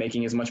not going to be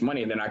making as much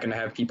money. They're not going to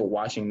have people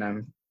watching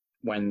them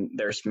when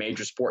their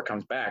major sport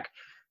comes back.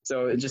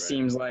 So it just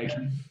seems like,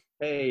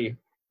 hey,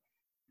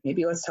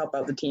 maybe let's help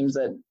out the teams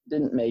that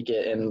didn't make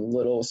it in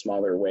little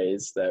smaller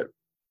ways that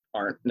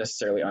aren't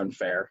necessarily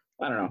unfair.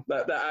 I don't know.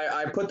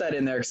 I put that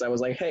in there because I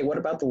was like, hey, what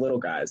about the little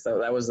guys?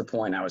 That was the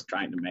point I was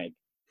trying to make.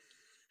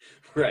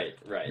 Right.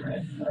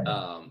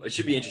 It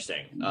should be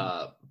interesting.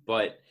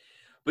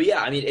 But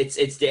yeah, I mean,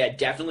 it's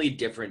definitely a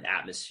different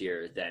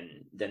atmosphere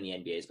than the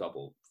NBA's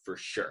bubble for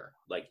sure.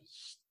 Like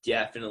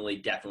definitely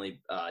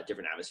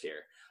different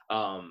atmosphere.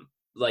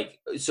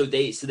 So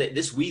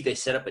this week they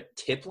set up a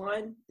tip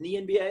line in the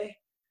NBA.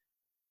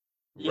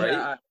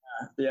 Right?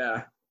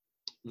 Yeah.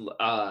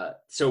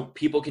 So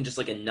people can just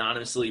like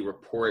anonymously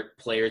report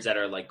players that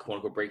are like quote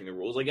unquote breaking the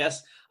rules, I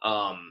guess.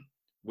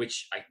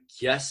 Which I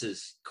guess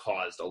has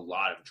caused a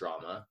lot of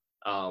drama.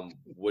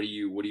 What do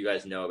you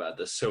guys know about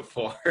this so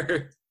far?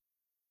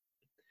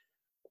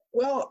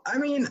 Well, I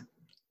mean,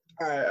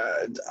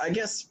 I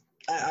guess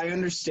I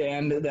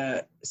understand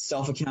that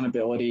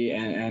self-accountability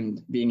and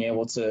being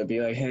able to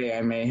be like, hey,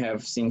 I may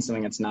have seen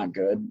something that's not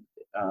good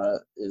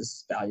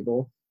is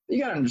valuable. But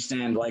you got to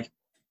understand, like,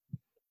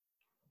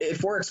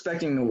 if we're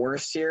expecting the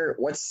worst here,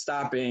 what's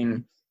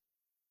stopping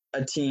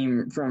a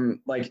team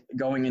from, like,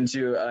 going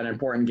into an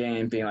important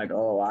game being like,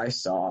 oh, I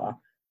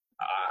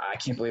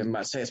can't believe I'm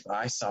about to say this, but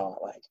I saw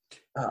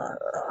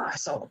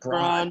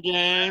LeBron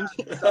James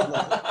at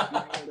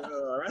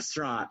a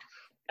restaurant,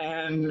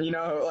 and then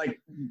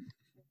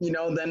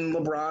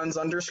LeBron's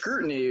under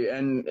scrutiny,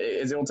 and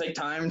it'll take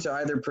time to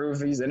either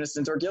prove he's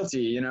innocent or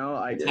guilty.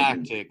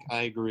 Tactic.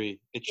 I agree.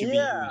 It should be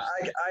used.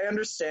 I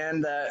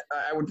understand that.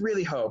 I would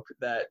really hope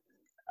that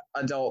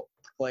adult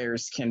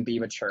players can be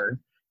mature.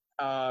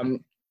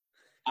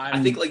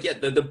 I think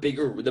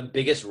the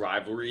biggest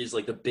rivalries,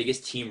 like the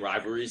biggest team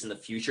rivalries in the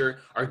future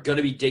are going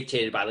to be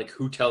dictated by like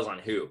who tells on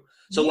who.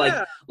 So like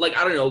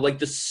I don't know, like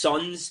the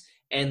Suns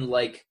and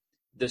like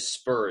the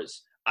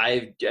Spurs.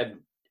 I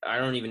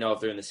don't even know if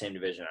they're in the same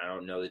division. I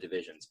don't know the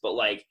divisions, but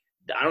like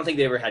I don't think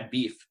they ever had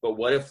beef. But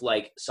what if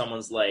like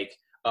someone's like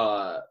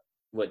DeMar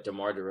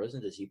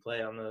DeRozan, does he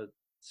play on the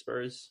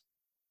Spurs?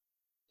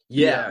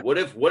 Yeah. What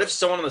if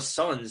someone on the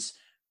Suns,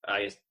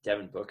 I guess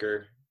Devin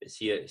Booker, is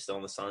he still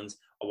on the Suns?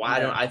 Why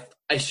don't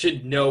I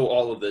should know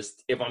all of this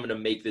if I'm going to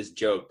make this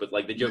joke, but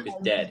like the joke is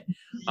dead.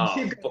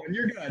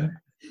 You're good.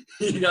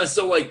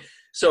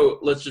 So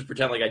let's just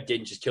pretend like I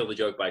didn't just kill the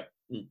joke by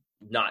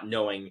not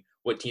knowing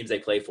what teams they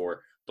play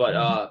for.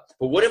 But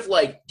what if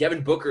like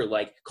Devin Booker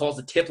like calls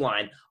the tip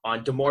line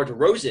on DeMar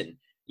DeRozan?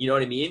 You know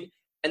what I mean?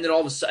 And then all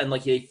of a sudden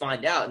like they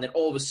find out, and then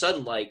all of a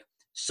sudden like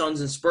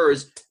Suns and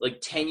Spurs like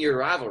 10-year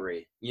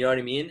rivalry. You know what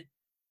I mean?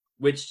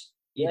 Which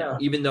you know,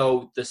 even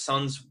though the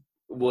Suns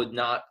would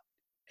not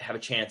have a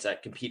chance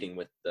at competing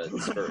with the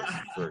Spurs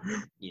for,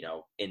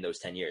 in those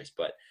 10 years.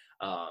 But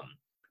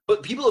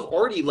people have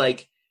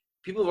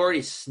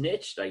already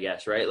snitched, I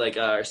guess, right? Like,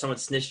 someone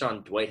snitched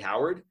on Dwight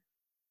Howard,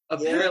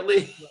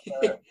 apparently.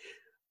 Yeah.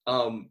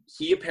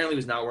 He apparently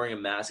was not wearing a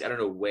mask. I don't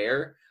know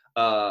where,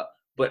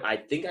 but I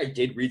think I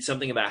did read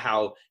something about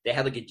how they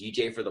had like a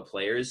DJ for the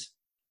players,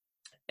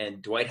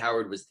 and Dwight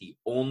Howard was the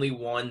only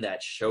one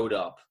that showed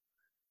up.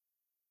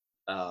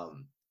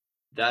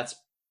 That's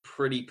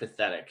pretty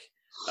pathetic.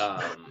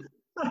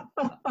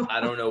 I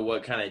don't know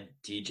what kind of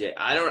DJ.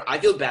 I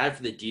feel bad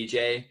for the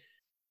DJ,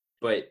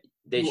 but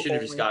they should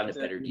have just gotten a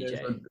better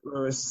DJ.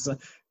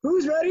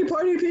 Who's ready,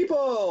 party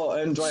people?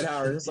 And Dwight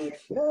Howard is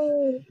like,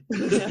 yay.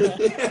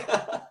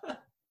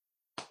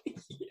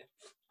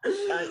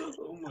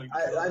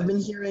 I've been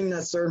hearing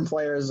that certain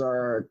players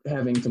are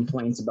having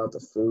complaints about the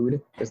food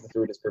because the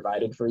food is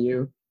provided for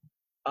you.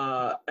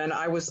 And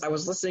I was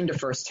listening to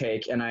First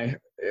Take, and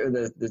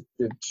the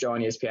show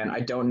on ESPN. I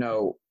don't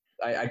know.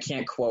 I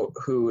can't quote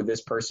who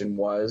this person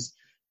was,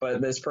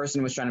 but this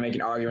person was trying to make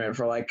an argument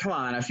for like, come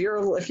on, if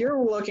you're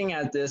looking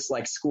at this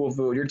like school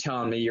food, you're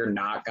telling me you're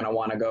not gonna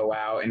want to go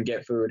out and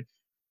get food,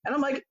 and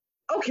I'm like,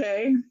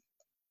 okay,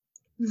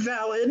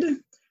 valid,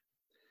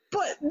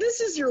 but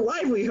this is your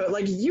livelihood.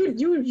 Like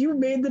you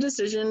made the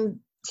decision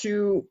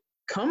to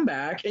come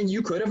back, and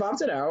you could have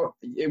opted out.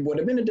 It would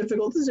have been a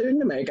difficult decision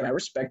to make, and I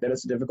respect that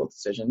it's a difficult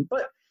decision.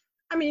 But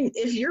I mean,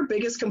 if your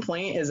biggest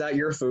complaint is that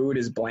your food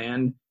is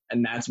bland,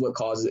 and that's what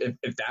causes,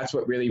 if that's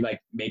what really like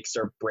makes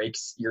or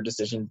breaks your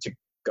decision to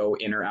go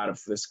in or out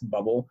of this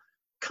bubble,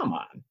 come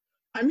on.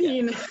 I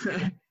mean,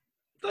 yeah.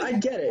 I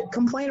get it.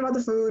 Complain about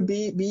the food,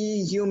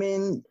 be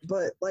human,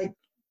 but like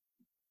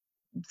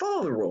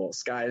follow the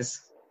rules,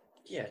 guys.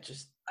 Yeah,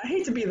 I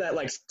hate to be that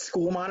like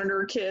school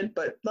monitor kid,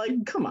 but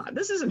like, come on,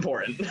 this is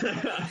important.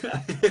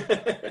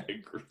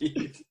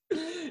 Agreed.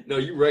 No,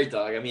 you're right,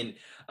 dog. I mean,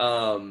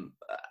 and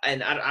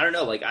I don't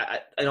know, like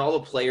and all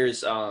the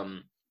players,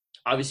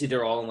 obviously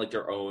they're all in like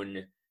they're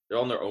in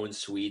their own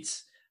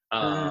suites.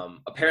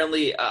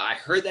 Apparently, I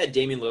heard that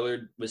Damian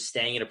Lillard was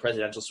staying in a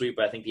presidential suite,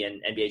 but I think the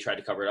NBA tried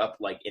to cover it up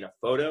like in a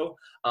photo.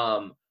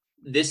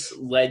 This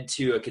led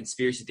to a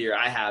conspiracy theory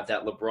I have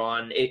that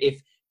LeBron,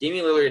 if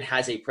Damian Lillard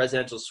has a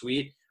presidential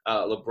suite,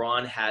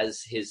 LeBron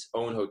has his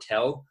own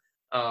hotel.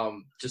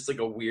 Just like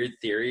a weird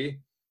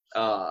theory.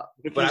 But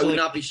I would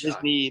not be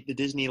shocked. The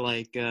Disney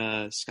like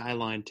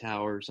Skyline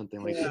Tower or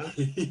something like that.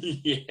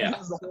 Yeah.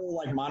 The whole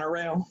like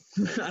monorail.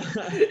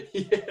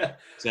 Yeah.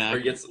 Exactly. Or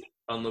he gets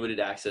unlimited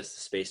access to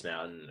Space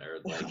Mountain, or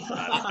like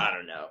I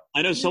don't know.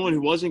 I know someone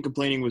who wasn't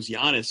complaining was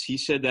Giannis. He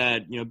said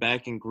that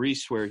back in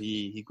Greece where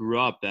he grew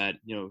up, that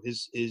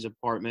his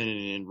apartment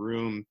and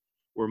room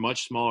were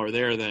much smaller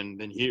there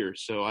than here.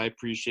 So I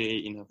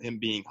appreciate him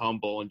being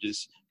humble and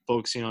just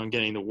focusing on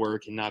getting the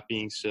work and not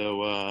being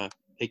so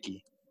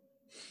picky.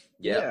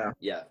 Yeah.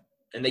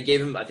 And they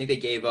gave him, I think they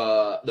gave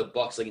the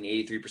Bucks like an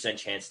 83%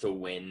 chance to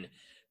win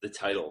the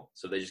title.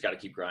 So they just got to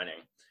keep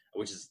grinding,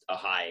 which is a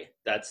high.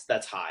 That's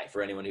high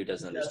for anyone who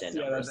doesn't understand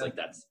numbers.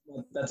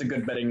 That's a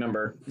good betting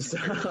number.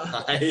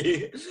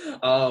 High.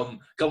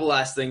 Couple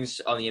last things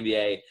on the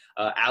NBA.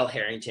 Al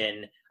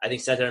Harrington, I think,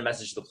 sent out a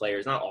message to the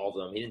players. Not all of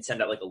them. He didn't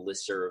send out like a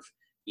listserv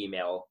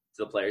email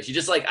to the players. He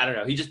just like, I don't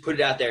know. He just put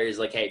it out there. He's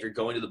like, hey, if you're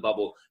going to the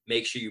bubble,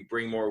 make sure you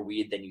bring more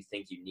weed than you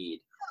think you need.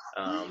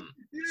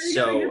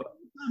 So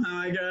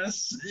I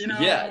guess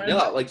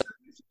like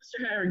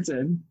Mr.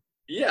 Harrington.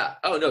 Yeah.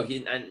 Oh no.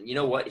 And you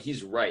know what?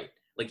 He's right.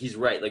 Like he's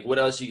right. Like what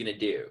else are you gonna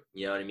do?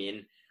 You know what I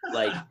mean?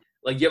 Like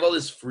you have all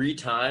this free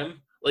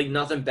time. Like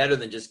nothing better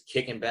than just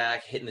kicking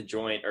back, hitting the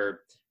joint,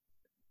 or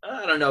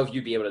I don't know if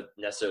you'd be able to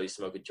necessarily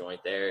smoke a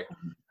joint there.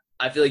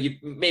 I feel like you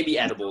maybe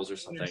edibles or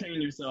something.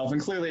 Entertain yourself, and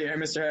clearly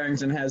Mr.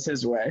 Harrington has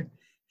his way.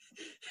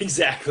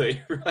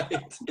 Exactly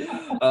right.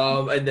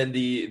 And then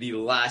the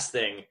last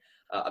thing.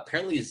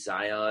 Apparently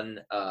Zion,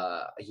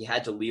 he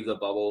had to leave the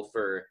bubble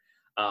for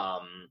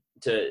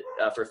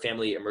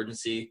family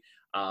emergency.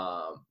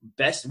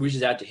 Best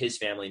wishes out to his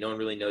family. No one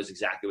really knows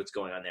exactly what's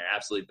going on there.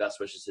 Absolutely best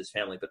wishes to his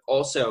family. But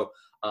also,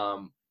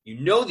 the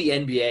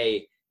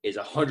NBA is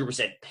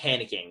 100%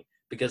 panicking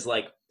because,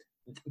 like,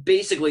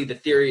 basically the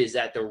theory is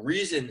that the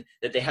reason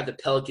that they have the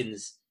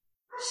Pelicans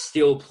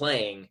still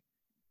playing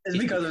is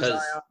because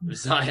of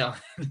Zion.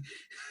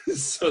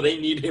 So they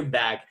need him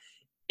back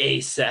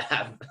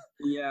ASAP.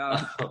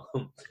 Yeah.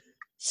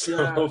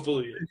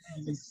 Hopefully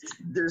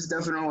there's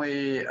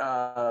definitely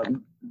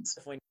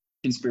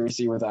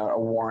conspiracy without a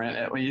warrant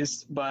at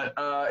least. But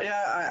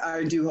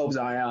I do hope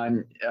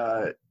Zion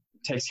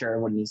takes care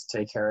of what he needs to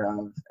take care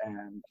of,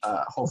 and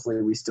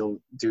hopefully we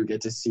still do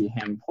get to see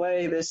him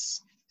play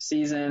this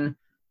season.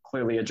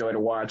 Clearly a joy to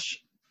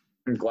watch.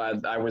 I'm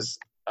glad. I was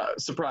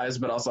surprised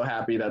but also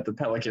happy that the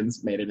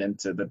Pelicans made it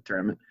into the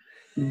tournament.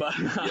 But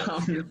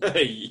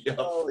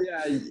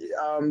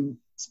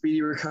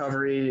speedy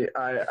recovery.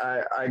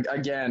 I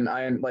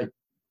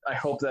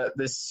hope that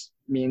this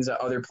means that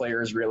other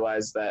players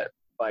realize that,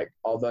 like,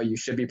 although you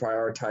should be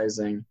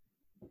prioritizing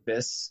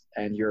this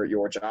and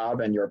your job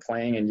and your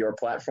playing and your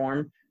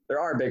platform, there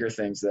are bigger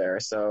things there.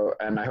 So,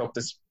 and I hope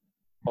this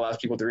allows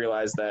people to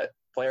realize that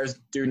players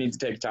do need to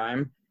take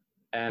time.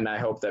 And I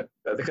hope that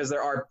because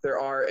there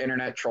are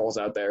internet trolls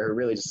out there who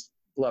really just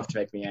love to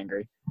make me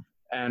angry.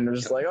 And they're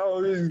just like,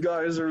 oh, these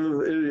guys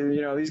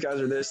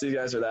are this, these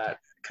guys are that.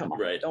 Come on,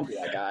 Don't be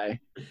that guy.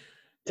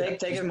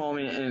 Take a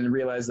moment and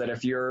realize that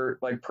if your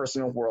like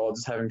personal world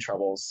is having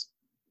troubles,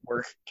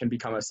 work can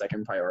become a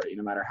second priority,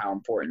 no matter how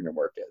important your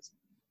work is.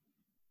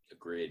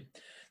 Agreed.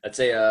 That's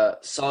a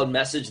solid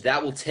message.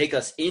 That will take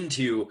us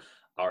into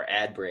our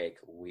ad break.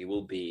 We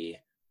will be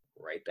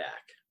right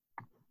back.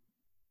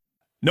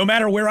 No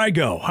matter where I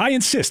go, I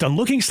insist on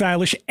looking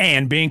stylish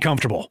and being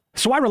comfortable.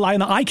 So I rely on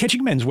the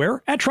eye-catching menswear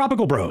at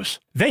Tropical Bros.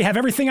 They have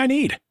everything I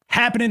need.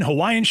 Happening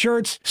Hawaiian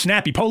shirts,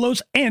 snappy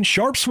polos, and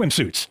sharp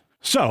swimsuits.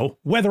 So,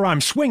 whether I'm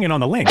swinging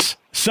on the links,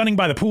 sunning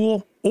by the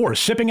pool, or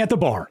sipping at the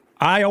bar,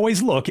 I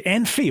always look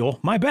and feel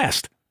my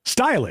best.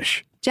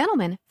 Stylish.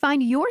 Gentlemen,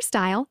 find your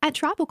style at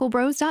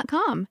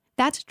tropicalbros.com.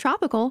 That's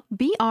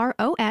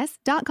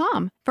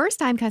tropicalbros.com.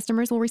 First-time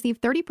customers will receive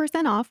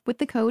 30% off with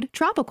the code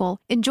TROPICAL.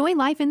 Enjoy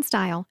life in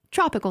style.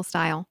 Tropical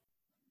style.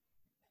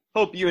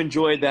 Hope you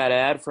enjoyed that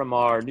ad from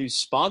our new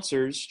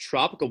sponsors,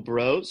 Tropical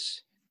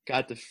Bros.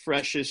 Got the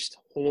freshest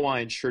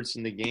Hawaiian shirts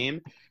in the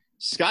game.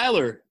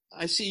 Skylar,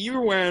 I see you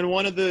were wearing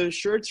one of the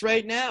shirts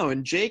right now,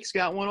 and Jake's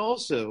got one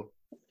also.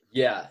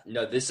 Yeah,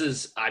 no, this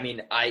is, I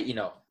mean, I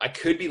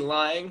could be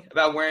lying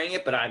about wearing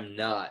it, but I'm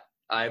not.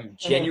 I'm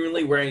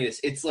genuinely wearing this.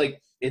 It's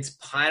like, it's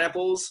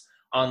pineapples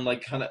on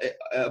like kind of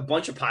a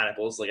bunch of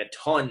pineapples, like a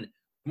ton,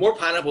 more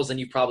pineapples than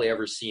you've probably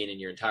ever seen in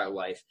your entire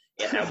life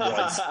at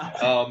once.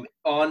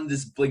 On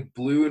this like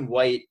blue and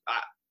white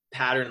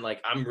pattern.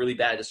 Like, I'm really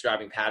bad at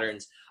describing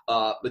patterns,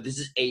 but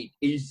this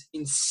is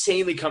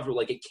insanely comfortable.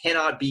 Like, it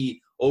cannot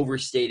be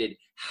overstated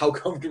how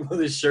comfortable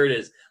this shirt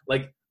is.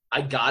 Like,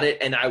 I got it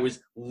and I was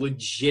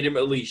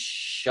legitimately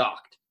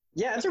shocked.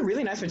 Yeah, it's a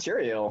really nice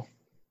material.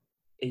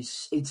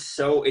 It's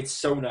so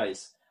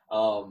nice.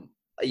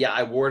 Yeah,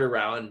 I wore it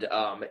around.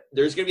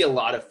 There's gonna be a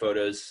lot of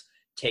photos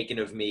taken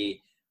of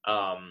me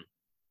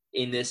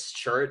in this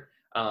shirt.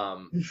 I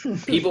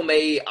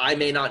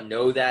may not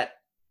know that.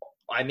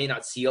 I may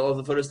not see all of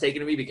the photos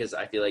taken of me because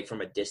I feel like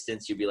from a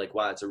distance you'd be like,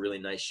 wow, it's a really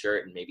nice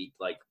shirt, and maybe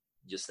like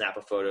just snap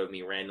a photo of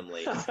me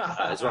randomly. Is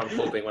what I'm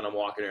hoping when I'm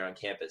walking around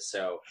campus.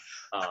 So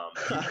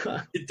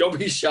don't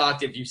be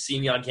shocked if you see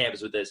me on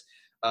campus with this.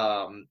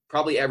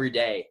 Probably every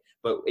day.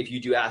 But if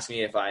you do ask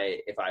me if I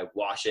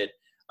wash it,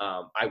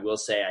 I will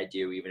say I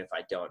do, even if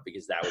I don't,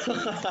 because that would be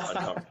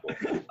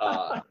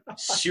uncomfortable.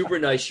 Super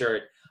nice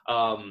shirt.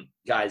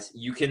 Guys,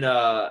 you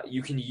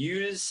can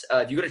use,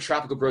 if you go to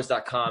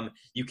tropicalbros.com,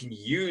 you can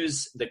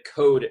use the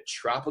code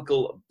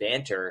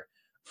TROPICALBANTER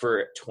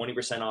for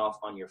 20% off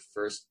on your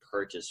first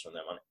purchase from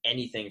them on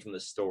anything from the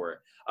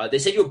store. They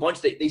send you a bunch.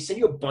 They send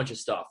you a bunch of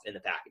stuff in the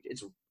package.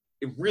 It's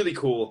really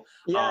cool.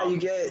 Yeah, you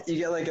get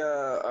like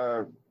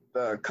a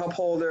cup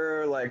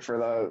holder, like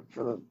for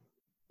the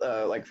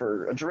like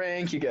for a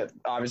drink. You get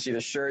obviously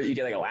the shirt. You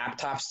get like a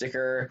laptop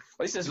sticker.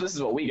 At least this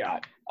is what we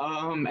got.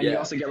 And you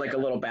also get like a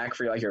little bag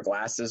for like your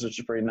glasses, which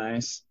is pretty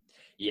nice.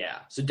 Yeah,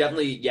 so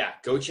definitely,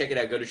 go check it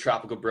out. Go to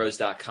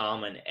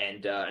tropicalbros.com and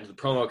enter the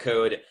promo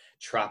code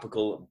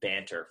Tropical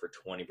Banter for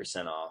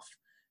 20% off.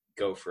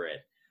 Go for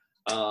it.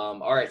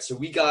 All right, so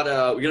we got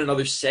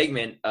another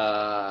segment.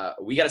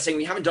 We got a segment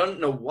we haven't done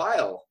in a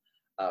while.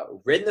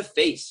 Red in the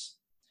Face,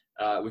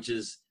 which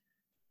is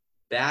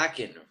back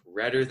and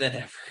redder than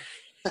ever.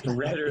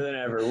 Redder than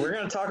ever. We're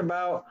gonna talk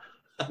about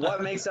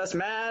what makes us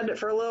mad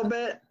for a little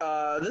bit.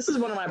 This is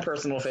one of my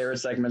personal favorite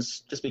segments,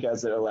 just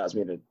because it allows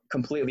me to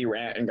completely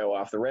rant and go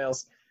off the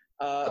rails.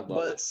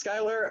 But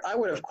Skylar, I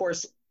would of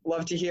course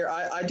love to hear.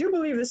 I do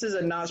believe this is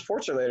a not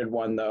sports related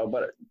one though,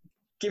 but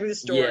give me the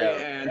story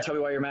and tell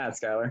me why you're mad,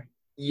 Skylar.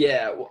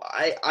 Yeah, well,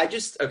 I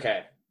just,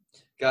 okay.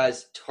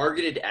 Guys,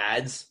 targeted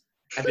ads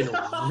have been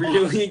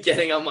really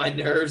getting on my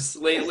nerves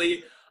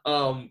lately.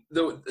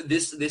 Though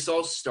this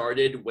all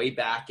started way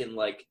back in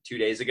like 2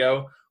 days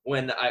ago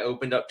when I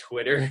opened up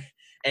Twitter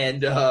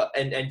and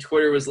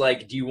Twitter was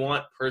like, do you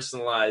want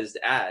personalized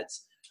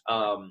ads?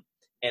 And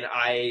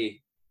I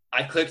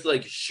clicked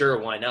like, sure,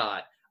 why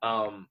not?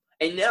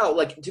 And now,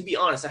 like, to be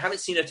honest, I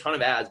haven't seen a ton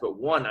of ads, but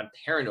one, I'm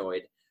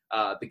paranoid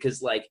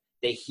because like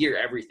they hear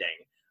everything.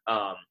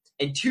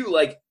 And two,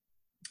 like,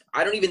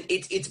 I don't even,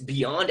 it's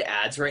beyond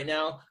ads right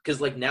now. Cause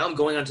like now I'm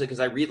going on to, cause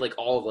I read like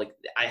all of like,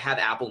 I have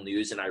Apple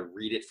News and I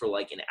read it for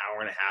like an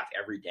hour and a half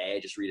every day. I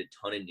just read a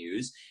ton of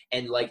news,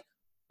 and like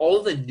all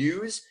of the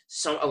news,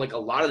 like a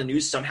lot of the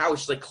news somehow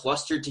it's like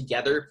clustered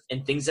together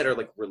and things that are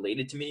like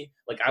related to me.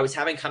 Like I was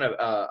having kind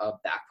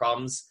of back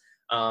problems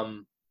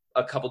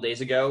a couple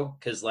days ago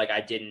cause like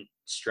I didn't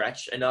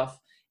stretch enough.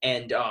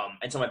 And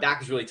so my back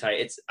was really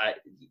tight.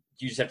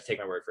 You just have to take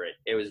my word for it.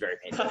 It was very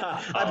painful.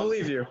 I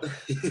believe you.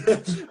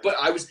 But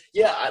I was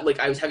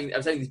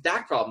having these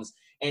back problems,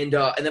 and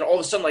then all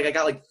of a sudden, like I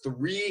got like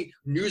 3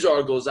 news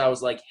articles. I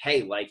was like,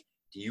 hey, like,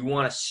 do you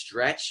want to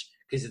stretch?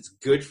 Because it's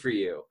good for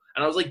you. And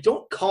And I was like,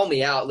 don't call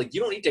me out. Like,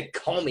 you don't need to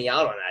call me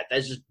out on that.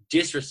 That's just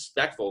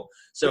disrespectful.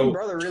 So your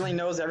brother really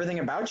knows everything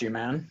about you,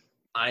 man.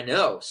 I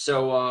know.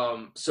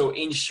 So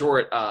in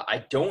short,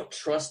 I don't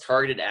trust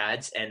targeted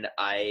ads, and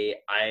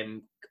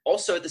I'm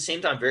also at the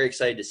same time very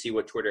excited to see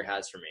what Twitter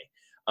has for me.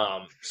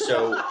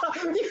 So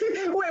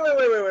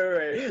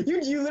wait.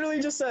 You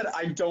literally just said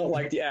I don't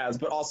like the ads,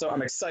 but also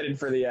I'm excited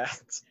for the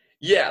ads.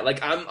 yeah, like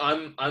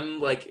I'm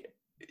like,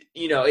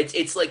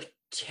 it's like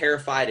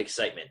terrified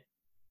excitement.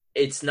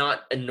 It's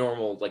not a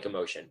normal like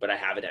emotion, but I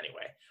have it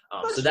anyway.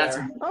 So that's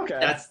fair.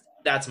 Okay.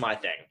 That's my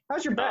thing.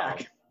 How's your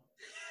back?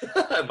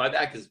 My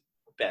back is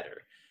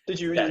better. Did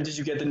you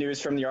get the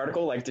news from the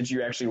article? Like, did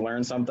you actually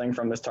learn something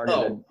from this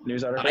targeted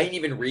news article? I didn't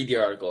even read the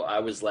article. I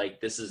was like,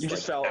 this is. You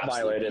just felt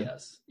violated.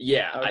 BS.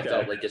 Yeah, okay. I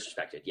felt like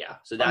disrespected. Yeah,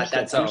 so that's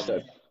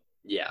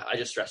yeah, I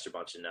just stressed a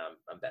bunch and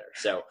I'm better.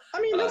 So I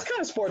mean, that's kind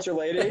of sports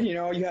related.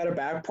 You had a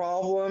back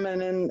problem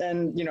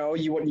and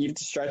you would need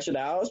to stretch it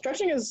out.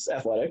 Stretching is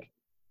athletic.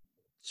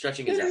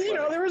 Stretching is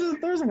athletic.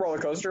 There was a roller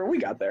coaster. We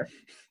got there.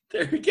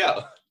 There we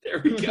go.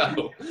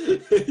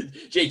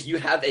 Jake, you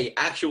have a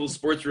actual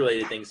sports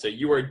related thing, so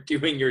you are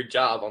doing your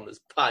job on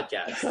this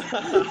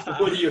podcast.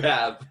 What do you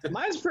have?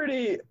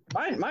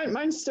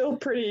 Mine's still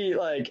pretty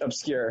like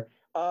obscure.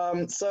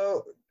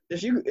 So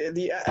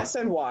the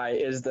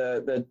SNY is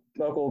the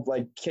local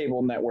like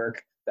cable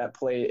network that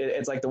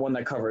it's like the one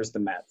that covers the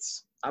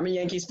Mets. I'm a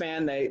Yankees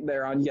fan.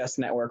 They're on Yes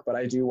Network, but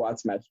I do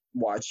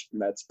watch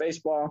Mets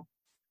baseball.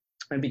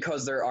 And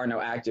because there are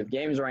no active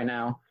games right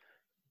now,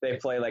 they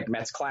play like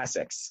Mets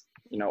classics,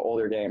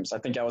 older games. I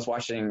think I was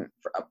watching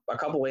a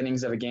couple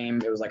innings of a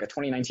game. It was like a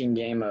 2019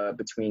 game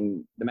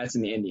between the Mets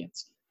and the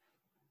Indians.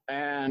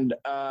 And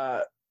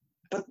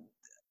but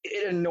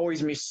it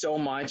annoys me so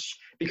much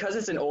because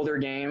it's an older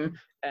game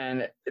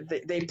and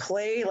they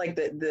play like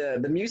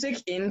the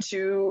music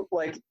into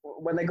like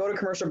when they go to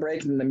commercial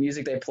break, and the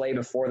music they play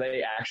before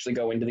they actually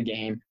go into the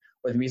game,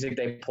 with music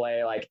they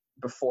play like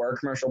before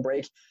commercial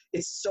break.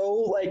 It's so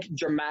like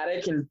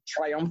dramatic and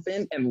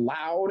triumphant and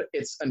loud.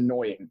 It's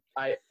annoying.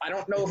 I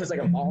don't know if it's like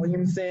a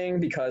volume thing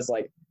because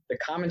like the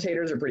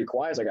commentators are pretty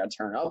quiet, so I got to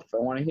turn up if I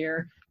want to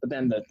hear. But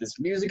then this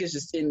music is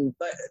just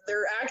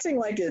they're acting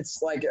like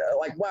it's like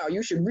wow,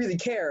 you should really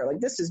care. Like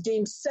this is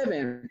Game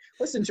 7.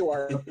 Listen to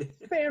our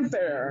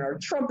fanfare and our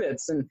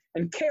trumpets and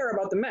care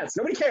about the Mets.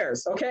 Nobody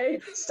cares. Okay,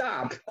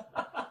 stop.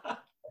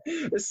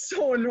 It's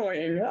so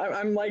annoying.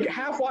 I'm like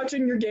half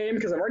watching your game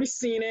because I've already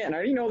seen it and I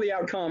already know the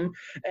outcome,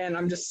 and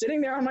I'm just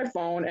sitting there on my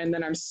phone, and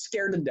then I'm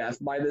scared to death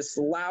by this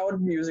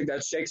loud music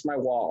that shakes my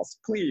walls.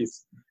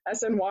 Please,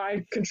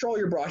 SNY, control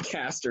your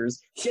broadcasters.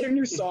 Get a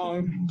new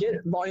song.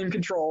 Get volume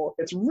control.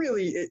 It's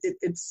really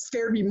it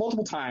scared me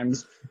multiple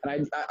times, and I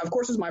of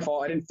course it's my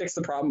fault. I didn't fix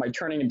the problem by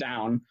turning it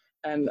down,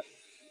 and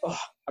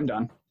I'm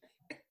done.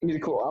 I need to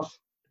cool off.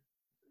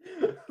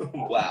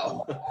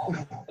 Wow.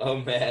 Oh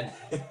man.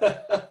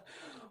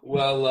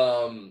 Well,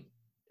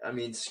 I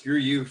mean, screw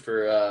you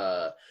for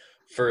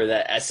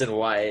that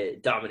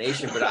SNY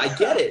domination, but I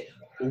get it.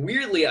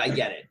 Weirdly, I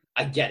get it.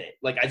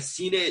 Like I've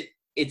seen it.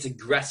 It's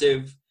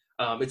aggressive.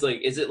 It's like,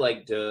 is it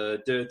like no?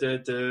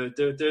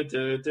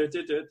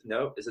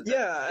 Is it?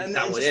 Yeah, and it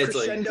just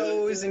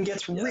crescendos and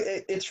gets.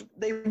 It's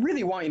they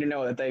really want you to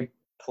know that they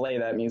play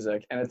that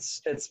music, and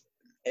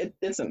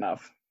it's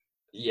enough.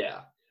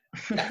 Yeah.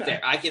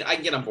 I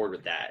can get on board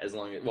with that as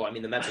long as. Well, I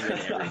mean, the Mets are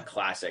winning every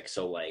classic,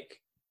 so like.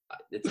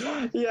 It's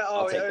fine.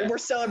 Yeah, we're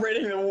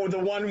celebrating the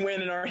one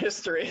win in our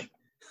history.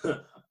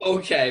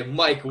 Okay,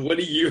 Mike, what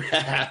do you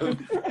have?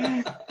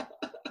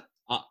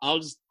 I'll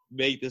just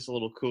make this a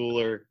little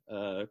cooler,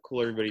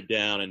 cool everybody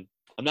down, and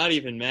I'm not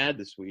even mad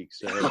this week,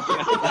 so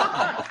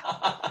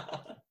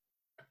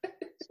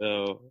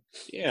so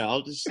yeah,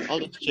 I'll just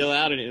chill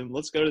out and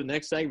let's go to the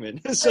next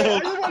segment. So I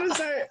just want to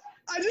say.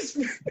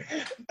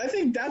 I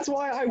think that's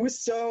why I was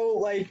so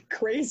like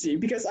crazy,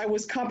 because I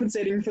was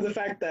compensating for the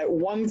fact that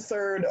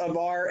 1/3 of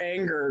our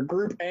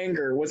group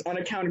anger was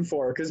unaccounted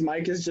for because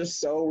Mike is just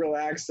so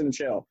relaxed and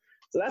chill.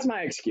 So that's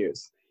my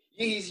excuse.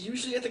 Yeah, he's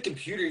usually at the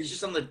computer. He's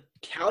just on the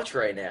couch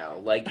right now.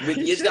 Like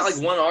he's got like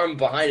one arm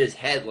behind his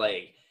head.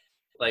 Like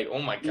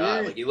oh my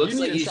god! Like he looks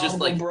like he's just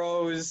like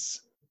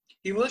bros.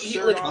 He looks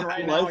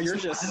right now. You're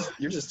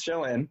just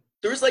chilling.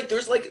 There's like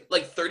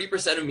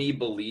 30% of me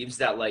believes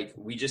that like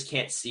we just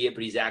can't see it,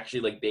 but he's actually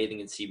like bathing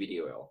in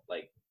CBD oil.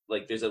 Like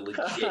there's a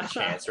legit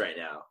chance right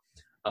now.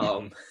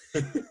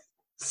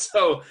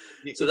 So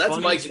that's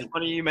funny, Mike's. It's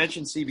funny you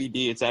mentioned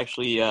CBD. It's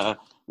actually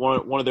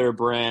one of their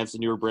brands, the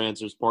newer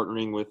brands, is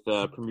partnering with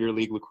Premier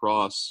League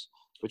Lacrosse,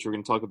 which we're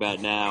going to talk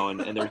about now, and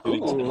they're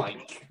doing some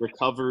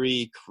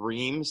recovery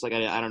creams. Like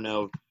I don't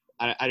know,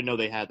 I didn't know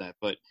they had that,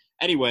 but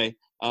anyway,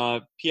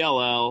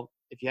 PLL.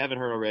 If you haven't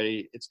heard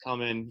already, it's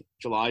coming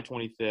July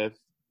 25th.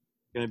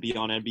 Going to be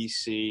on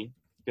NBC.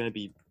 Going to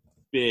be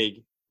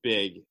big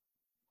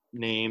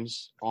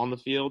names on the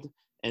field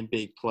and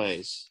big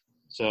plays.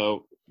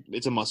 So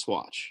it's a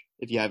must-watch.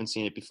 If you haven't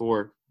seen it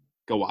before,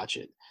 go watch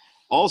it.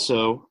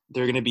 Also,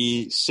 there are going to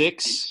be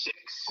 6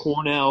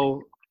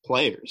 Cornell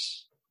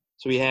players.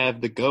 So we have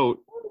the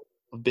GOAT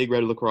of Big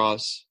Red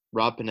Lacrosse,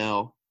 Rob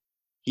Pennell.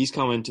 He's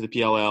coming to the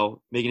PLL,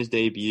 making his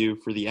debut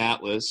for the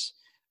Atlas.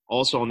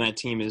 Also on that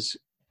team is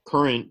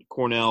current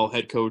Cornell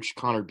head coach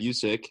Connor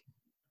Busick.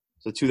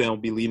 So the two of them will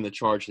be leading the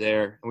charge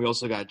there. And we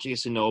also got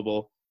Jason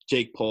Noble,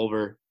 Jake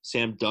Pulver,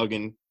 Sam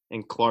Duggan,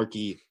 and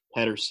Clarky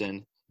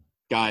Pedersen.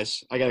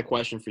 Guys, I got a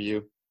question for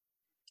you.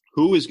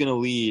 Who is going to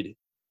lead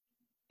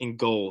in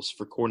goals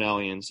for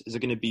Cornellians? Is it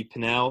going to be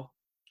Pennell,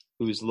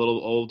 who's a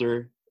little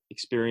older,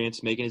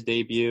 experienced, making his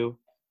debut?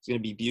 It's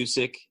going to be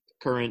Busick,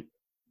 current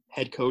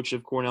head coach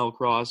of Cornell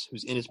Lacrosse,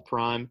 who's in his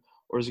prime,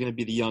 or is it going to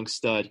be the young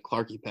stud,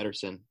 Clarky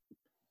Pedersen?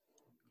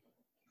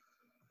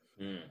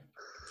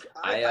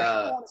 I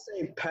want to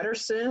say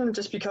Pedersen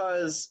just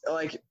because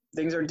like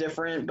things are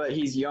different, but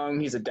he's young,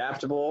 he's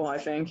adaptable, I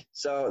think.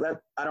 So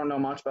that I don't know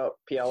much about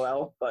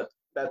PLL, but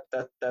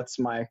that's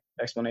my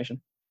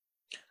explanation.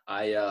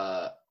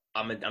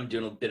 I'm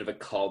doing a bit of a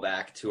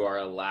callback to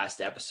our last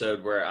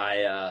episode where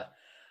I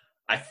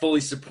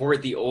fully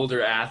support the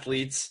older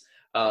athletes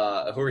who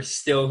are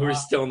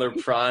still in their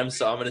prime.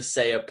 So I'm gonna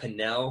say a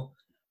Pennell.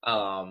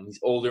 He's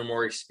older,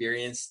 more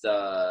experienced.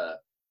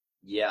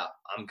 Yeah,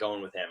 I'm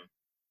going with him.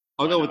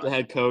 I'll go with the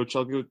head coach.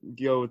 I'll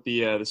go with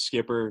the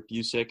skipper,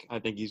 Busick. I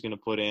think he's going to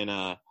put in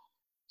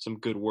some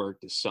good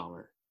work this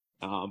summer.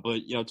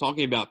 But,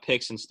 talking about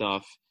picks and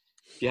stuff,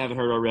 if you haven't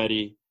heard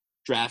already,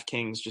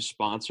 DraftKings just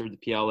sponsored the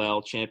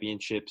PLL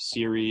Championship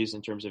Series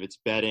in terms of its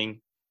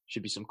betting.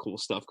 Should be some cool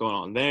stuff going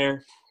on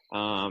there.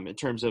 In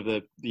terms of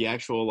the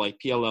actual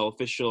PLL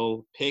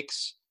official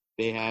picks,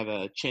 they have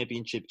a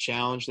championship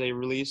challenge they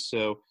released.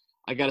 So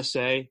I got to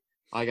say,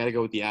 I got to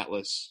go with the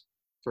Atlas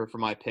for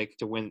my pick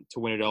to win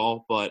it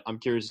all. But I'm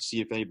curious to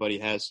see if anybody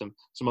has some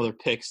other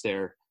picks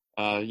there.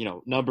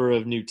 Number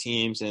of new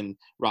teams and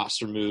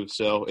roster moves.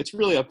 So it's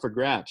really up for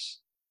grabs.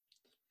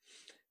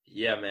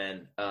 Yeah,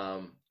 man.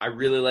 I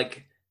really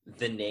like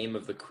the name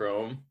of the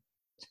Chrome.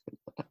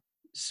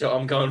 So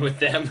I'm going with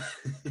them.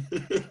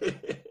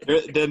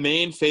 The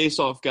main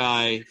face-off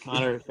guy,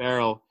 Connor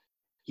Farrell,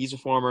 he's a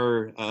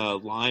former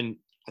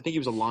I think he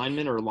was a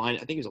lineman I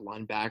think he was a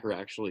linebacker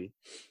actually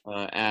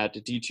at a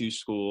D2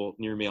 school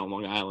near me on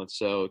Long Island.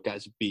 So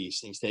guy's a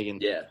beast. He's taking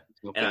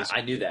and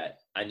I knew that.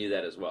 I knew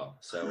that as well.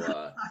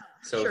 So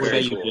sure,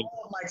 very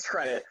cool. Mike's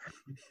credit.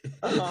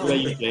 I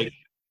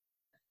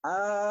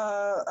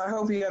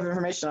hope you have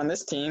information on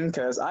this team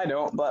because I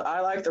don't, but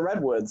I like the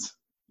Redwoods.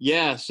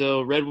 Yeah,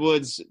 so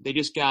Redwoods, they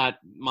just got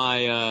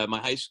my my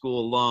high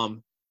school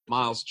alum,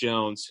 Miles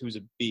Jones, who's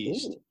a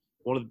beast. Ooh.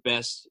 One of the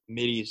best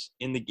middies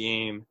in the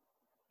game.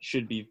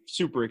 Should be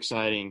super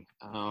exciting.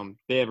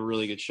 They have a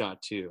really good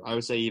shot too. I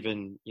would say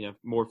even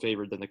more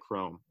favored than the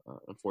Chrome,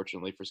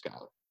 unfortunately for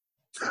Skylar.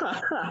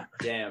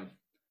 Damn,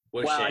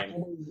 what a shame!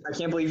 I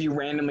can't believe you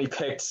randomly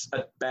picked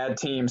a bad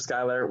team,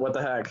 Skylar. What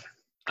the heck?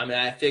 I mean,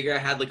 I figure I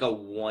had like a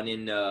 1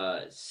 in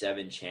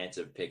 7 chance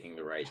of picking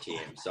the right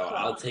team, so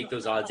I'll take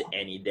those odds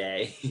any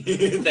day.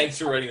 Thanks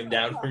for writing them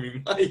down for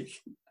me,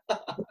 Mike.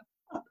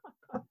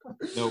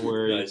 No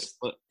worries.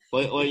 Nice.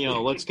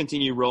 Let's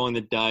continue rolling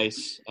the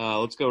dice.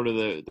 Let's go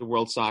to the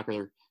World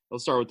Soccer.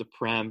 Let's start with the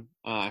Prem.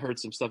 I heard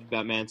some stuff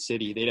about Man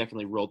City. They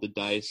definitely rolled the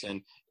dice,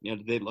 and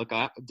did they luck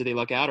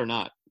out or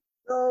not?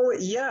 Oh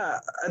yeah,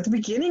 at the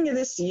beginning of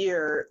this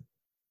year,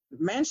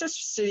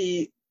 Manchester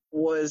City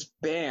was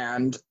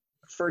banned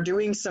for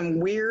doing some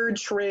weird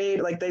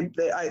trade. Like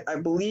I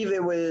believe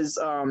it was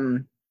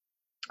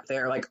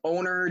their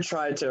owner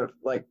tried to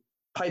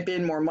pipe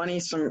in more money,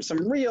 some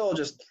real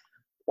just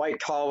white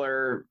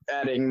collar,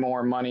 adding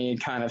more money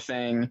kind of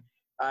thing.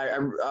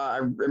 I'm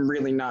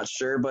really not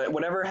sure, but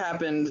whatever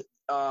happened,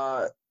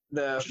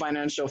 the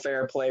Financial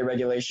Fair Play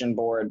Regulation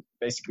Board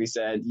basically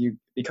said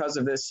because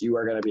of this, you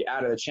are going to be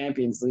out of the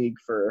Champions League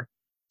for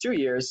 2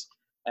 years,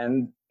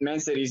 and Man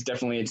City is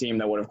definitely a team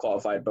that would have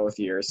qualified both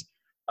years.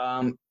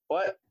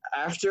 But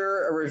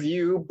after a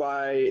review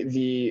by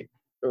the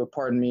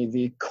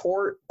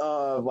Court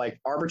of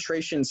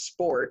Arbitration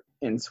Sport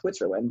in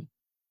Switzerland,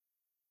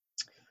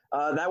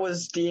 that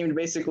was deemed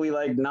basically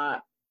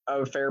not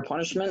a fair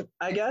punishment,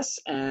 I guess,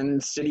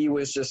 and City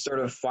was just sort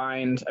of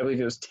fined. I believe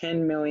it was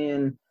 10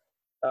 million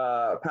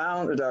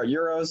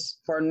euros.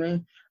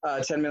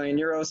 10 million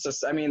euros. So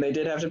I mean, they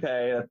did have to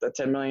pay. The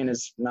 10 million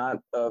is not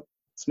a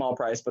small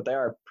price, but they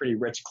are a pretty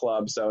rich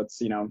club, so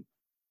it's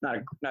not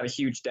a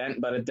huge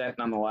dent, but a dent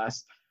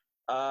nonetheless.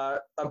 A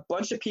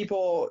bunch of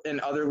people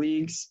in other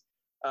leagues,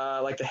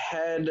 like the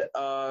head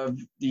of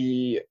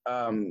the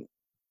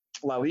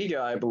La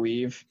Liga, I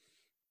believe,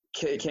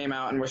 came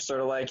out and were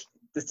sort of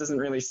this doesn't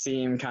really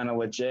seem kind of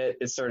legit.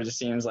 It sort of just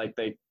seems like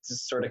they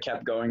just sort of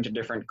kept going to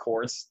different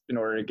courts in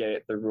order to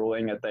get the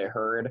ruling that they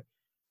heard.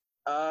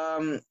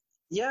 I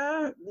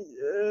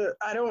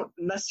don't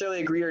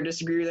necessarily agree or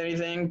disagree with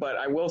anything, but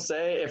I will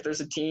say if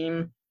there's a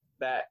team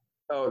that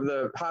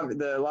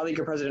the La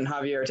Liga president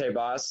Javier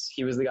Tebas,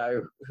 he was the guy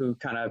who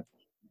kind of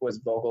was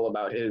vocal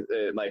about his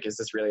is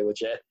this really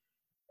legit?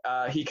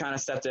 He kind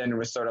of stepped in and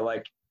was sort of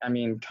I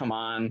mean, come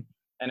on.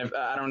 And if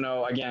I don't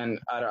know, again,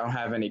 I don't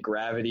have any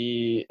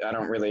gravity. I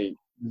don't really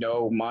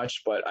know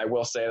much, but I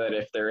will say that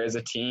if there is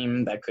a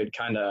team that could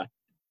kind of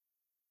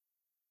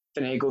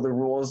finagle the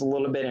rules a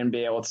little bit and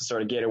be able to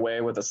sort of get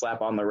away with a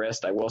slap on the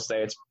wrist. I will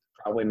say it's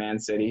probably Man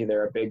City.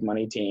 They're a big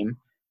money team.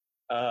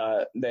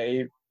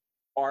 They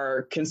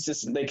are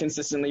consistent. They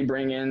consistently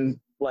bring in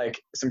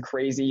like some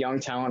crazy young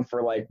talent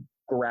for like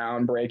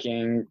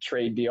groundbreaking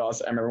trade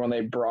deals. I remember when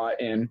they brought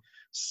in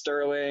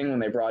Sterling, when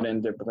they brought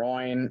in De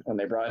Bruyne, when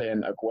they brought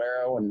in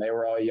Aguero, when they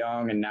were all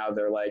young, and now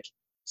they're like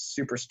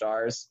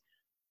superstars.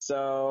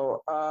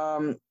 So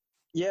that's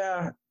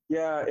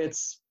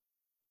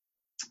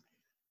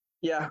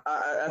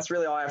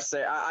really all I have to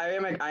say. I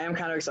am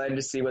kind of excited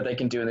to see what they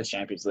can do in the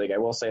Champions League. I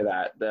will say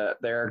that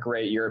they're a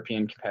great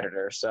European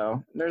competitor.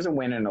 So there's a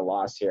win and a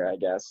loss here, I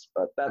guess.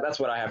 But that's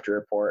what I have to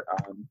report.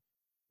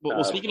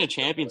 Well, speaking of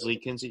Champions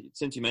League,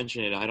 since you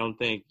mentioned it, I don't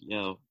think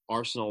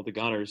Arsenal, the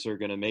Gunners, are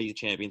going to make the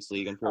Champions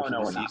League,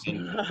 unfortunately, this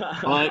season.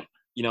 But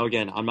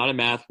again, I'm not a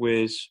math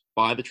whiz.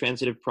 By the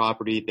transitive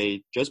property,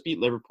 they just beat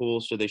Liverpool,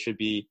 so they should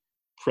be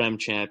Prem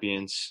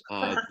champions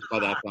by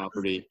that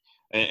property.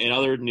 In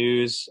other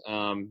news,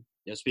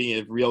 speaking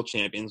of real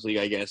Champions League,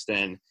 I guess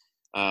then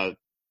the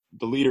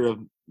leader of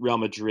Real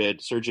Madrid,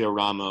 Sergio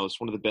Ramos,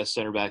 one of the best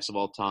center backs of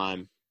all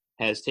time,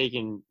 has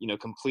taken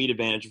complete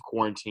advantage of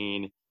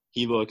quarantine.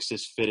 He looks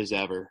as fit as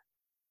ever.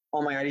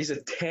 Oh my God, he's a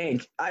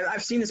tank.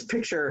 I've seen this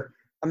picture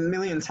a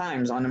million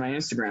times on my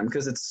Instagram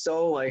because it's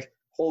so like,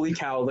 holy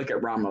cow, look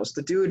at Ramos.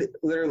 The dude,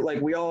 literally, like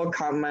we all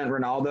compliment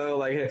Ronaldo,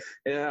 like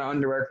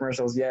underwear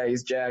commercials. Yeah,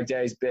 he's jacked.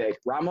 Yeah, he's big.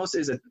 Ramos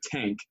is a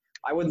tank.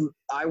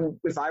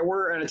 If I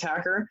were an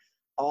attacker,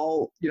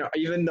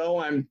 even though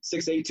I'm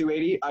 6'8",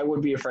 280, I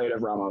would be afraid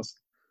of Ramos.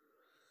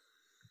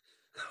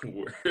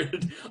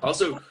 Word.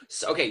 Also,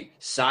 okay,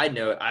 side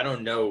note, I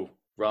don't know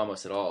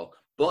Ramos at all,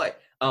 but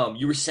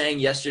you were saying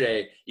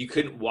yesterday you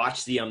couldn't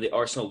watch the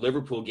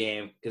Arsenal-Liverpool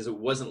game because it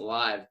wasn't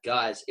live.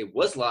 Guys, it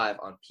was live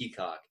on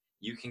Peacock.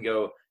 You can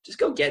go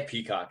get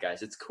Peacock,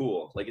 guys. It's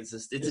cool. Like it's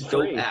a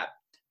dope app.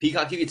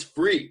 Peacock TV, it's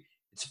free.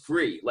 It's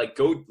free. Like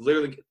go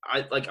literally.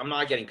 I'm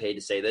not getting paid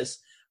to say this.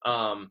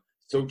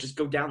 So just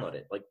go download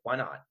it. Like why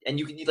not? And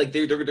you can like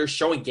they're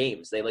showing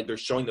games. They're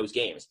showing those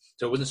games.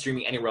 So it wasn't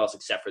streaming anywhere else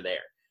except for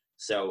there.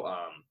 So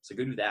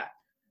go do that.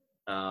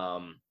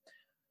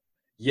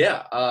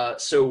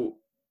 So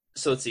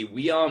let's see.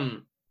 We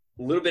a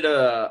little bit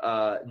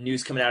of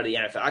news coming out of the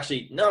NFL.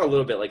 Actually, not a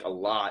little bit, like a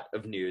lot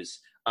of news.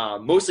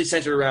 Mostly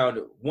centered around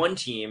one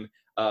team,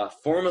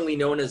 formerly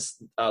known as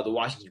the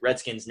Washington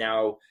Redskins.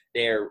 Now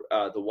they're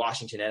the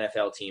Washington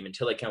NFL team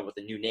until they come up with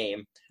a new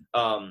name.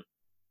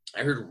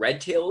 I heard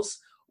Red Tails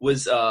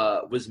was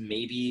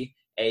maybe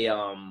a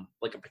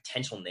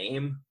potential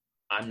name.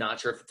 I'm not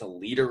sure if it's a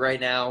leader right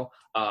now.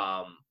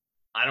 I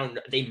don't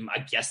know. I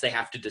guess they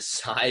have to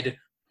decide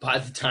by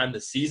the time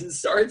the season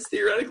starts,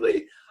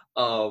 theoretically.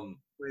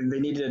 They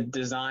need to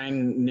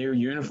design new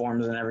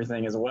uniforms and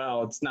everything as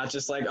well. It's not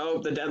just like,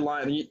 oh, the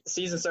deadline, the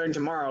season starting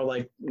tomorrow,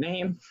 like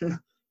name.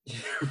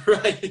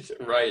 Right.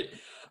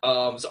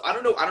 So I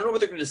don't know what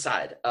they're going to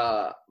decide.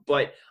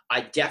 But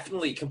I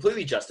definitely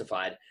completely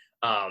justified.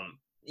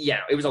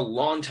 It was a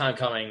long time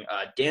coming.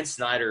 Dan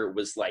Snyder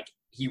was like,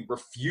 he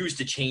refused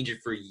to change it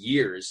for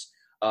years.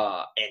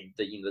 And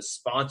the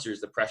sponsors,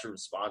 the pressure from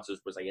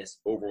sponsors was, I guess,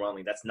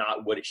 overwhelming. That's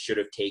not what it should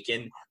have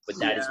taken, but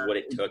that is what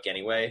it took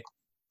anyway.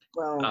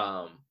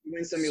 Well,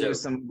 win some, you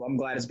lose some. I'm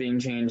glad it's being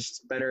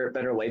changed.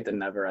 Better late than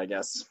never, I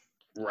guess.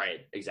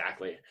 Right,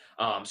 exactly.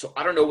 So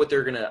I don't know what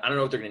they're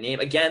gonna name.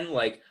 Again,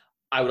 like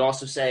I would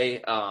also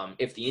say,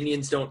 if the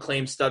Indians don't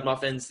claim stud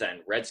muffins,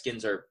 then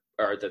Redskins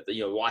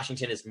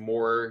Washington is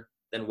more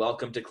than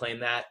welcome to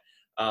claim that.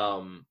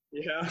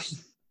 Yeah.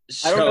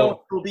 I don't know if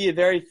it will be a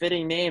very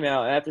fitting name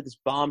out after this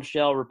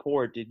bombshell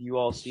report. Did you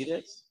all see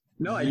this?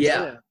 No, I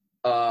didn't.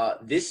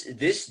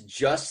 This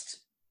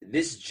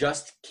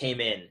just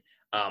came in.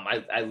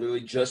 I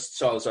literally just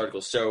saw this article.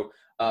 So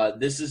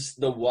this is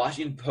the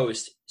Washington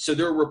Post. So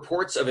there are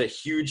reports of a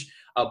huge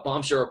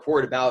bombshell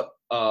report about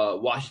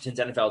Washington's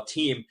NFL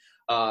team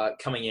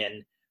coming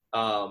in.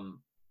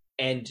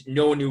 And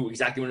no one knew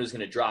exactly when it was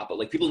going to drop, but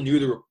like people knew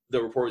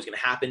the report was going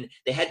to happen.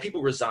 They had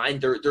people resign.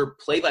 Their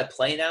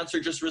play-by-play announcer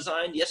just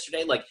resigned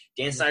yesterday. Like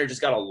Dan Snyder just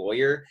got a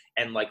lawyer,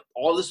 and like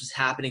all this was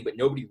happening, but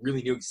nobody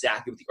really knew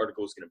exactly what the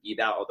article was going to be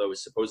about, although it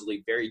was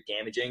supposedly very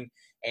damaging.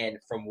 And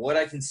from what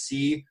I can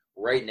see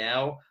right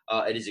now,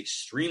 it is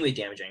extremely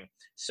damaging.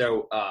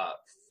 So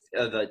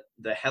the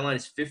headline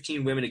is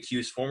 15 women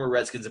accuse former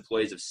Redskins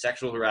employees of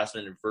sexual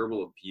harassment and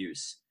verbal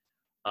abuse.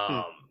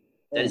 That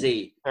is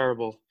a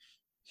terrible.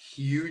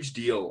 Huge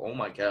deal. Oh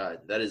my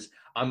God. That is,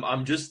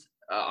 I'm just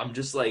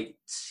like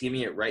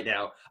skimming it right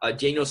now.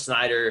 Daniel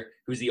Snyder,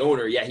 who's the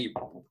owner. Yeah. He,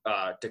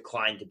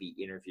 declined to be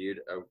interviewed.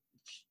 Oh,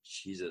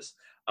 Jesus.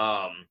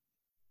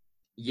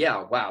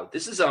 Yeah. Wow.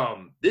 This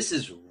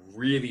is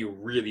really,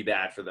 really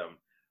bad for them.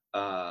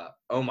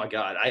 Oh my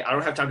God. I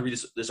don't have time to read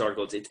this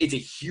article. It's a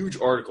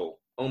huge article.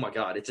 Oh my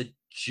God. It's a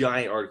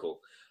giant article.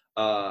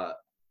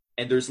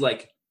 And there's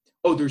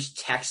there's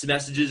text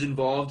messages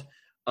involved.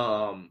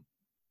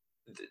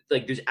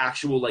 Like there's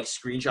actual like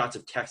screenshots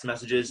of text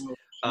messages.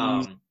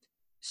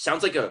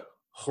 Sounds like a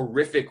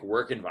horrific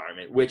work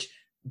environment, which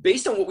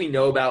based on what we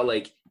know about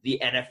like the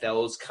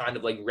NFL's kind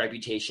of like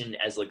reputation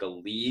as like a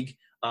league,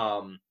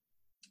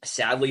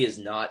 sadly is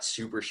not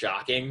super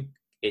shocking.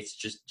 It's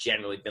just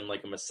generally been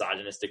like a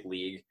misogynistic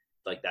league.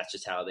 Like that's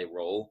just how they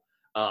roll.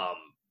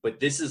 But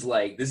this is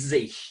a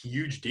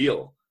huge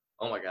deal.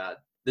 Oh my God.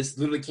 This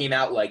literally came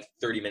out like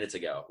 30 minutes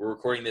ago. We're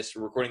recording this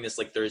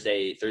like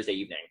Thursday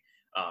evening.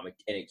 And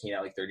it came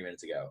out like 30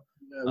 minutes ago.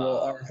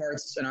 Well, our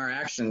hearts and our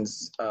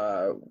actions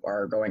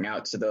are going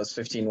out to those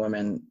 15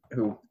 women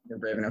who were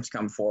brave enough to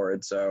come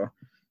forward. So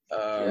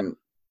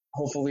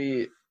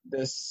hopefully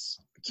this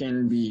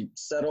can be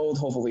settled.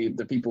 Hopefully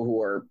the people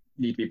who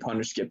need to be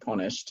punished get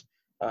punished.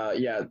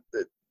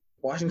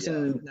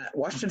 Washington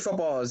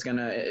football is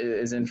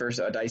in for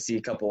a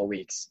dicey couple of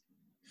weeks.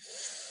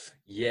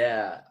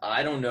 Yeah,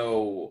 I don't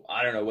know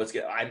what's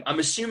good. I'm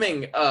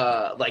assuming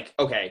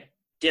okay,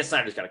 Dan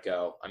Snyder's got to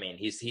go. I mean,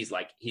 he's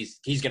going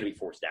to be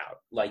forced out.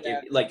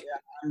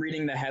 I'm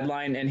reading the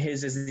headline, and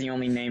his is the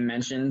only name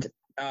mentioned.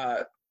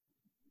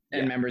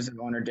 And members of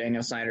owner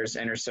Daniel Snyder's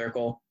inner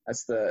circle.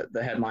 That's the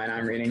headline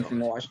I'm reading from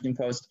the Washington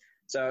Post.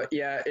 So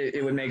yeah,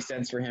 it would make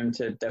sense for him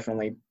to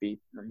definitely be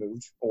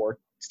removed or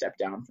step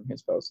down from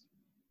his post.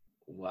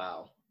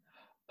 Wow.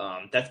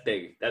 That's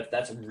big.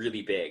 That's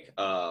really big.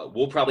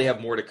 We'll probably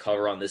have more to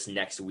cover on this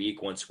next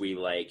week once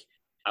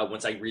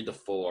once I read the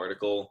full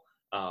article.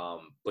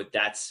 But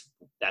that's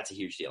a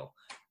huge deal.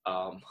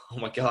 Oh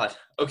my God.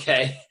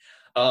 Okay.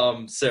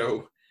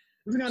 So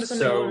moving on to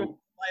something a little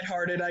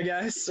lighthearted, I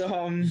guess.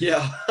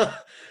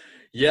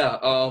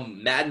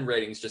 Madden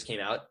ratings just came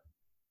out.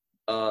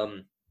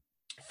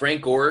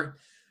 Frank Gore,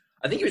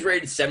 I think he was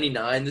rated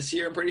 79 this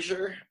year, I'm pretty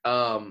sure.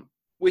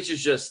 Which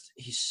is just,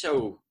 he's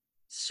so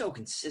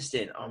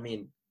consistent. I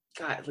mean,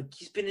 God, like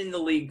he's been in the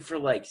league for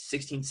like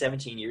 16,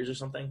 17 years or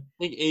something. I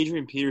think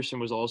Adrian Peterson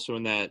was also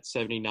in that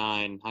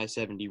 79, high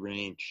 70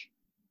 range.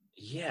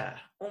 Yeah.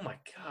 Oh my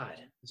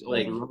God. It's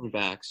older running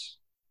backs.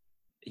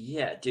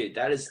 Yeah, dude,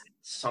 that is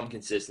some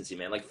consistency,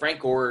 man. Like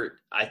Frank Gore,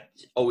 I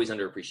always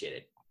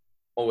underappreciated.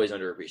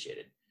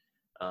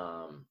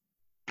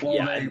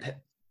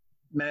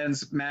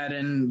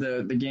 Madden,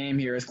 the game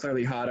here is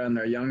clearly hot on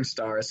their young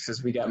stars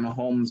because we got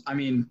Mahomes. I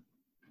mean,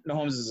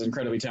 Mahomes is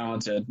incredibly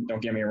talented.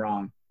 Don't get me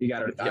wrong.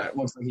 It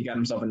looks like he got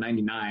himself a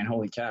 99.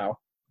 Holy cow!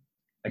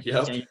 Like,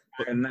 can't get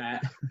better than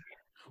that.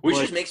 Which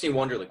just makes me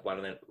wonder, like, why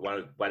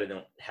they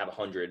don't have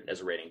 100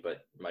 as a rating?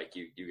 But Mike,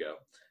 you go.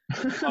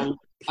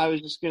 I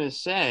was just gonna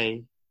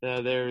say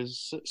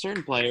there's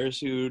certain players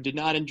who did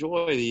not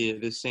enjoy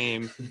the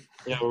same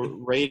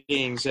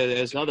ratings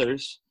as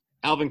others.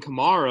 Alvin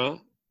Kamara,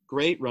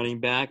 great running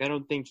back. I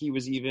don't think he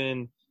was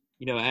even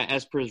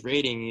as per his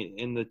rating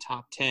in the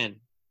top 10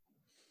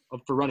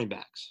 for running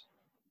backs,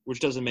 which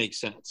doesn't make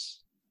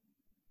sense.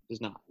 Does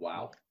not.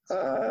 Wow.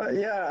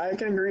 Yeah, I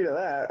can agree to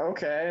that.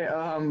 Okay.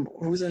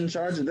 Who's in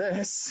charge of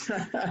this?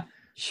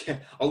 Yeah,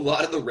 a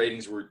lot of the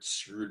ratings were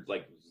screwed,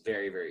 like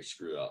very, very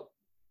screwed up.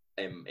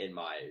 In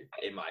my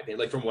opinion,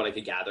 like from what I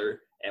could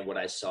gather and what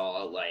I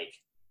saw, like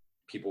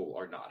people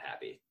are not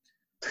happy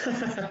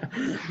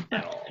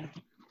at all,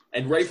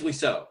 and rightfully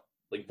so.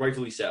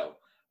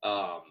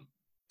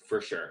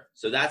 For sure.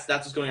 So that's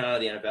what's going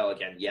on in the NFL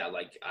again. Yeah,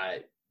 like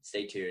I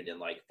stay tuned and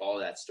like follow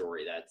that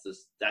story.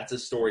 That's a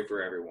story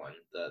for everyone.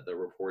 The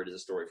report is a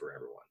story for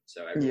everyone.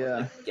 So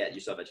everyone get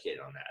yourself educated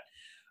on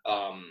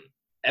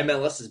that.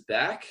 MLS is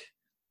back.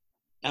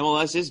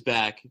 MLS is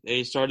back.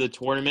 They started the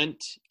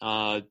tournament.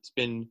 It's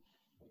been,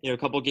 a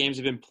couple of games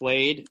have been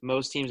played.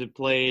 Most teams have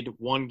played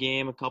one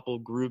game. A couple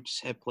of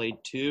groups have played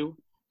two.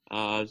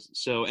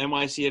 So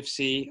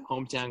NYCFC,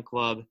 hometown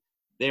club,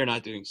 they are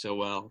not doing so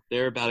well.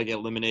 They're about to get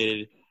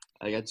eliminated.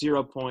 They got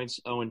 0 points,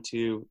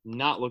 0-2.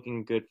 Not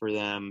looking good for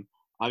them.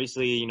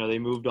 Obviously, they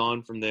moved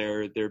on from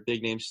their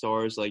big name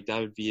stars like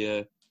David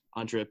Villa,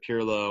 Andrea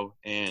Pirlo,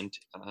 and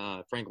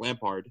Frank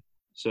Lampard.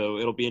 So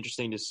it'll be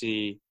interesting to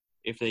see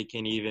if they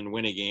can even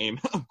win a game.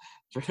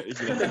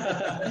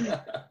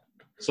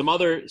 So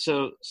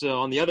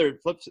on the other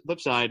flip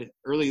side,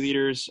 early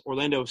leaders,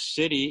 Orlando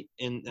City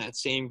in that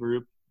same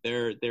group,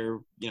 they're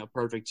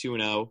perfect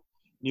 2-0.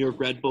 New York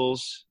Red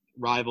Bulls,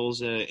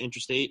 rivals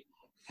Interstate,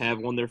 have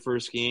won their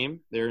first game.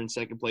 They're in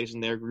second place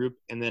in their group.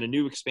 And then a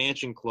new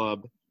expansion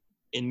club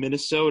in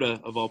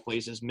Minnesota, of all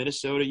places,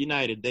 Minnesota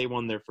United, they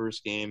won their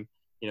first game,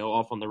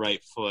 off on the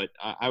right foot.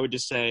 I would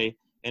just say,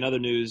 in other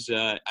news,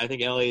 I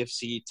think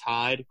LAFC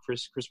tied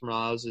Chris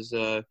Morales'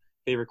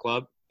 favorite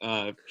club.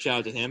 Shout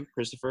out to him,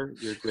 Christopher.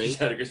 You're great.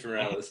 Shout out to Chris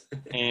Morales.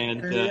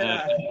 And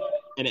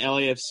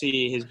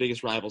LAFC, his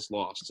biggest rivals,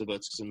 lost. So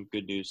that's some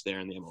good news there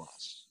in the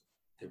MLS.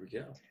 There we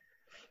go.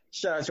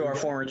 Shout out to our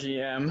former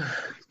GM,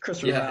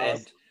 Chris Morales.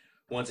 And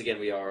once again,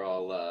 we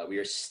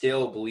are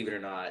still, believe it or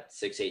not,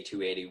 6'8",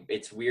 280.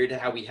 It's weird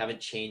how we haven't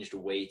changed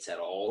weights at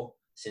all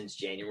since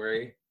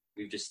January.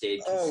 We've just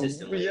stayed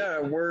consistently.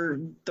 Oh, yeah, we're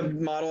the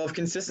model of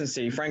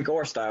consistency, Frank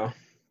Gore style.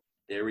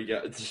 There we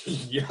go.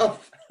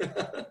 Yup.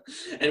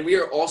 And we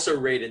are also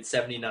rated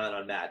 79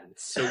 on Madden.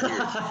 It's so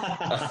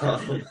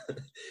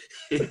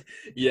weird.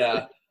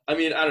 Yeah. I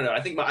mean, I don't know.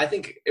 I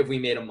think if we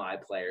made a My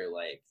Player,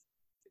 like,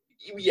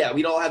 yeah,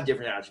 we'd all have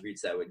different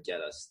attributes that would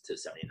get us to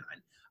 79.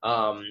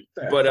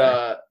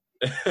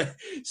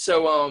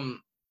 So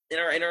in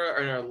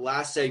our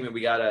last segment,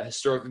 we got a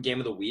historical game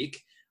of the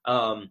week.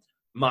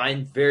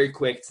 Mine, very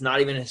quick. It's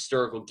not even a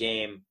historical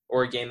game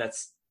or a game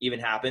that's even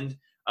happened.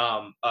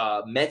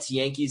 Mets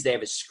Yankees, they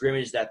have a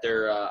scrimmage that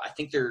I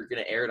think they're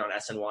going to air it on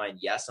SNY, and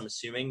yes, I'm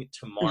assuming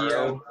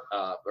tomorrow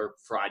or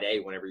Friday,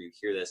 whenever you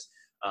hear this,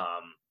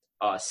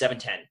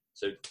 7:10.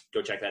 So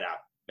go check that out.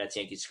 Mets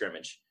Yankees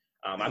scrimmage.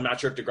 I'm not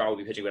sure if DeGrom will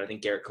be pitching, but I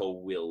think Garrett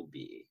Cole will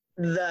be.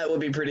 That would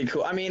be pretty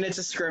cool. I mean, it's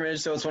a scrimmage,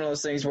 so it's one of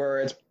those things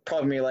where it's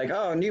probably like,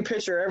 oh, new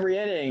pitcher every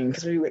inning,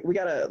 because we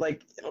gotta,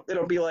 like,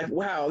 it'll be like,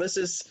 wow, this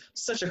is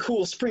such a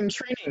cool spring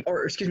training,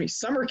 or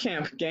summer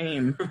camp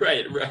game.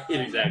 Right,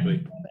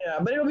 exactly. Yeah,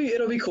 but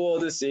it'll be cool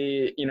to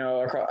see,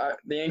 the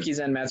Yankees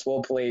and Mets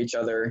will play each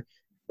other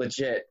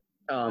legit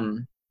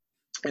in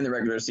the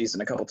regular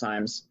season a couple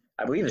times.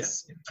 I believe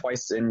it's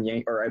twice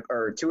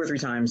or 2 or 3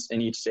 times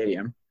in each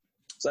stadium.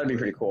 So that'd be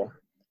pretty cool.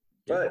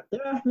 But,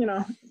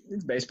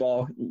 it's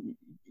baseball. You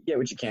get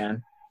what you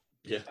can.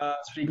 Yeah.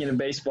 Speaking of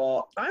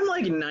baseball, I'm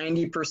like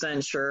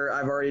 90% sure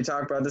I've already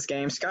talked about this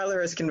game. Skylar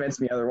has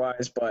convinced me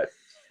otherwise, but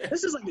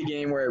this is like the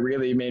game where it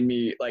really made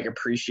me like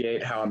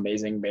appreciate how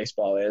amazing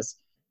baseball is.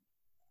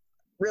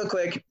 Real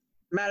quick,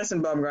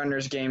 Madison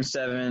Bumgarner's Game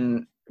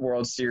 7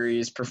 World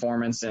Series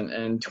performance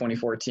in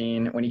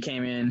 2014 when he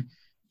came in,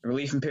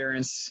 relief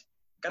appearance,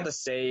 got the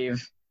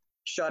save,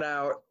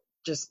 shutout,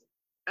 just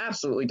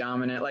absolutely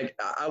dominant. Like,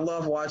 I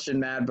love watching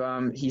Mad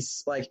Bum.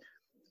 He's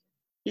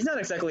not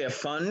exactly a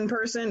fun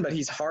person, but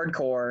he's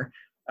hardcore.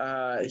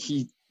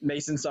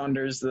 Mason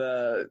Saunders,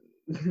 the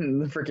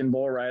freaking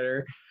bull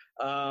rider.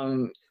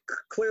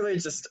 Clearly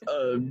just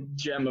a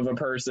gem of a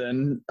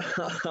person.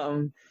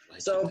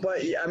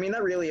 But yeah, I mean,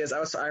 that really is.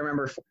 I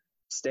remember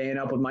staying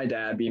up with my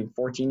dad, being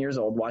 14 years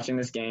old, watching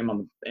this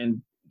game,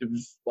 and it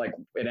was like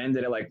it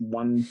ended at like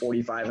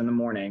 1:45 in the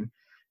morning.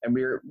 And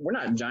we're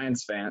not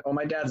Giants fan. Well,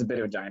 my dad's a bit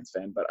of a Giants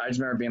fan, but I just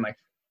remember being like,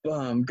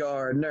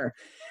 Bumgarner.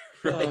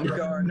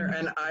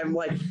 And I'm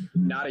like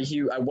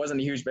I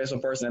wasn't a huge baseball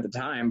person at the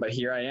time, but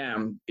here I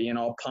am being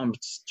all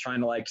pumped,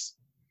 trying to like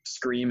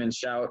scream and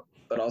shout,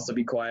 but also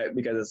be quiet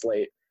because it's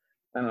late.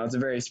 I don't know. It's a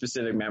very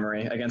specific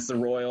memory against the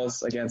Royals.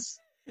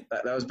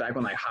 That was back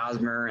when like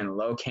Hosmer and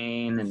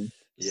Locane and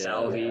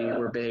Salvi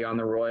were big on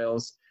the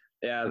Royals.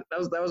 Yeah,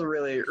 that was a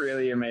really,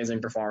 really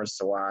amazing performance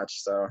to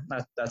watch. So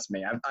that's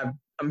me.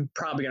 I'm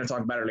probably going to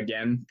talk about it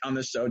again on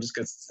this show just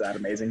because it's that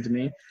amazing to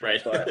me.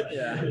 Right. But,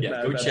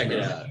 go check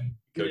it out.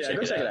 Go check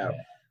it out.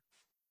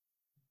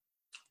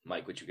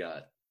 Mike, what you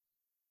got?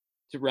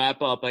 To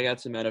wrap up, I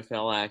got some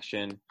NFL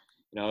action.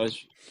 I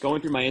was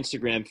going through my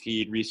Instagram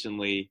feed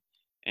recently,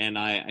 and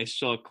I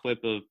saw a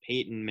clip of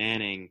Peyton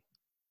Manning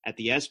at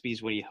the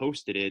ESPYs when he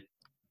hosted it,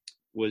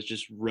 was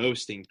just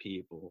roasting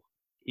people.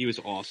 He was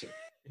awesome.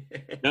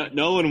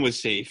 No one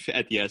was safe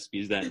at the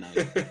ESPYs that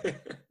night.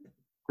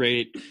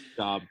 Great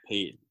job,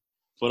 Peyton.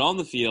 But on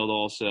the field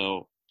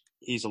also,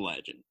 he's a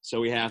legend.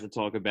 So we have to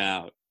talk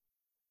about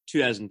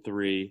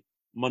 2003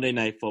 Monday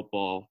Night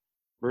Football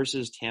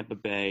versus Tampa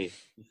Bay.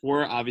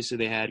 Before, obviously,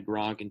 they had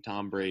Gronk and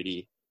Tom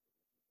Brady.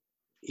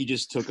 He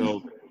just took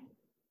over.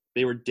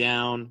 They were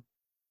down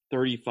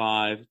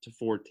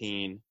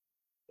 35-14.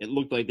 It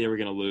looked like they were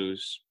going to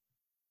lose.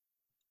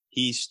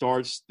 He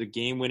starts the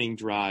game-winning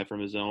drive from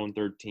his own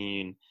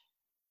 13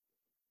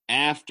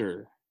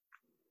 after,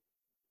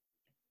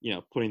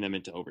 putting them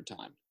into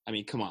overtime. I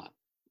mean, come on.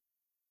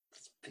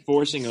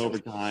 Forcing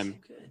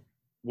overtime.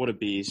 What a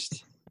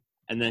beast.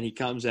 And then he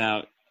comes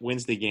out,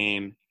 wins the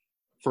game.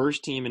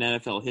 First team in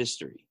NFL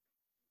history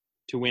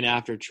to win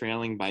after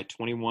trailing by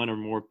 21 or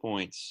more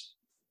points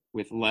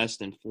with less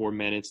than 4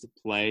 minutes to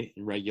play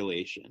in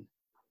regulation.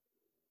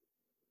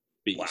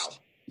 Beast. Wow.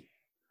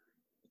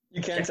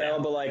 You can't tell,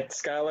 but like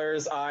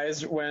Skylar's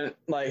eyes went,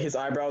 like his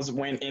eyebrows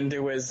went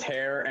into his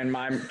hair, and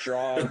my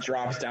jaw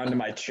drops down to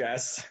my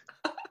chest.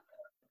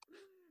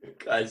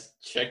 Guys,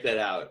 check that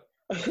out.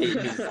 He's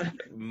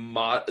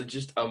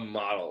just a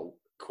model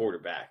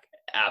quarterback,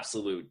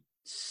 absolute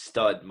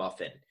stud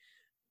muffin.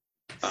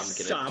 I'm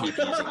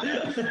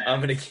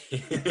gonna keep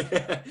using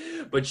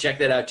that. But check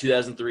that out.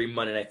 2003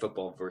 Monday Night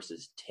Football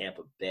versus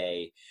Tampa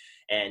Bay,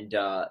 and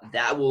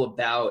that will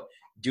about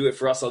do it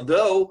for us.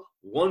 Although,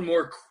 one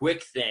more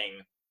quick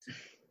thing,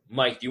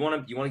 Mike, do you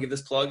want to give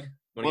this plug?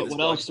 What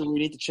else do we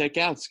need to check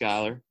out,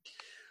 Skylar?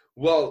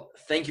 Well,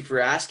 thank you for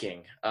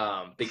asking,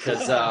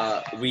 because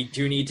we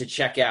do need to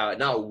check out.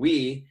 Not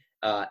we,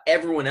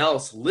 everyone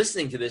else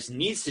listening to this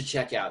needs to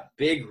check out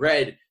Big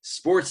Red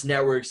Sports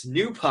Network's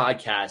new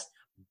podcast,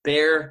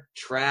 Bear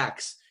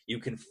Tracks. You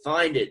can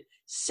find it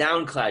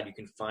SoundCloud, you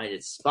can find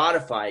it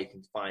Spotify, you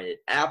can find it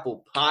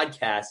Apple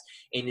Podcasts,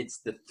 and it's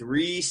the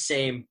three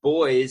same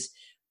boys,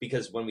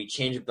 because when we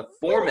change up the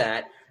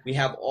format, we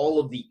have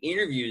all of the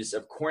interviews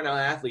of Cornell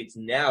athletes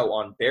now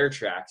on Bear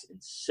Tracks. And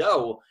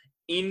so,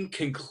 in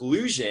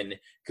conclusion,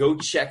 go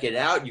check it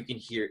out. You can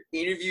hear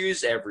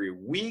interviews every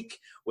week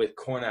with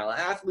Cornell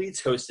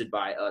athletes hosted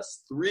by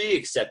us three,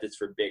 except it's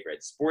for Big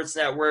Red Sports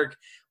Network.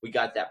 We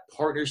got that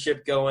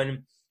partnership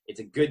going. It's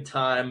a good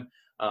time.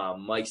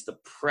 Mike's the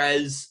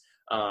prez.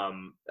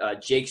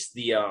 Jake's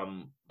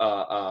the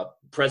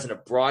president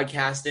of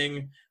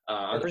broadcasting.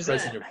 I'm the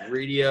president of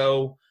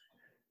radio.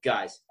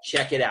 Guys,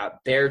 check it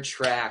out. Bear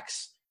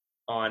Tracks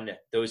on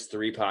those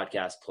three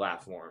podcast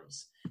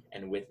platforms.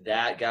 And with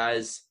that,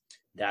 guys,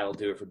 that'll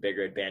do it for Big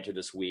Red Banter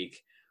this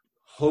week.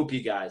 Hope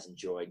you guys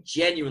enjoyed.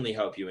 Genuinely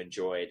hope you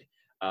enjoyed.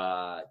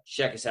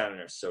 Check us out on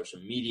our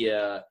social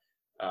media.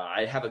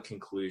 I have a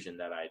conclusion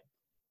that I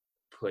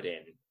put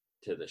in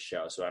to the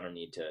show, so I don't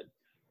need to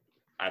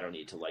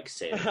like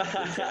say it.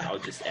 I'll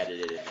just edit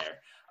it in there.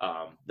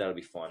 That'll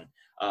be fun.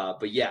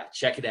 But yeah,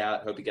 check it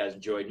out. Hope you guys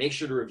enjoyed. Make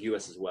sure to review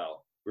us as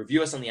well.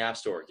 Review us on the App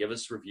Store. Give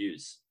us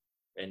reviews,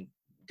 and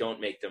don't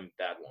make them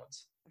bad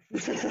ones.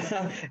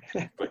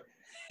 But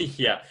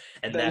yeah,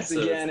 and thanks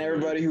again,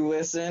 everybody who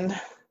listened.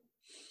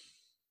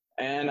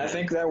 And I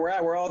think that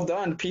we're all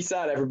done. Peace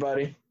out,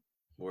 everybody.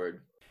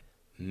 Word.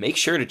 Make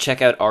sure to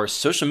check out our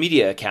social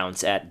media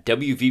accounts at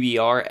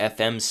WVBR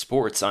FM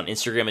Sports on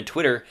Instagram and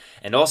Twitter,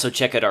 and also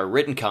check out our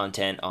written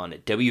content on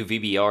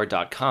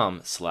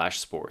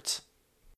WVBR.com/sports.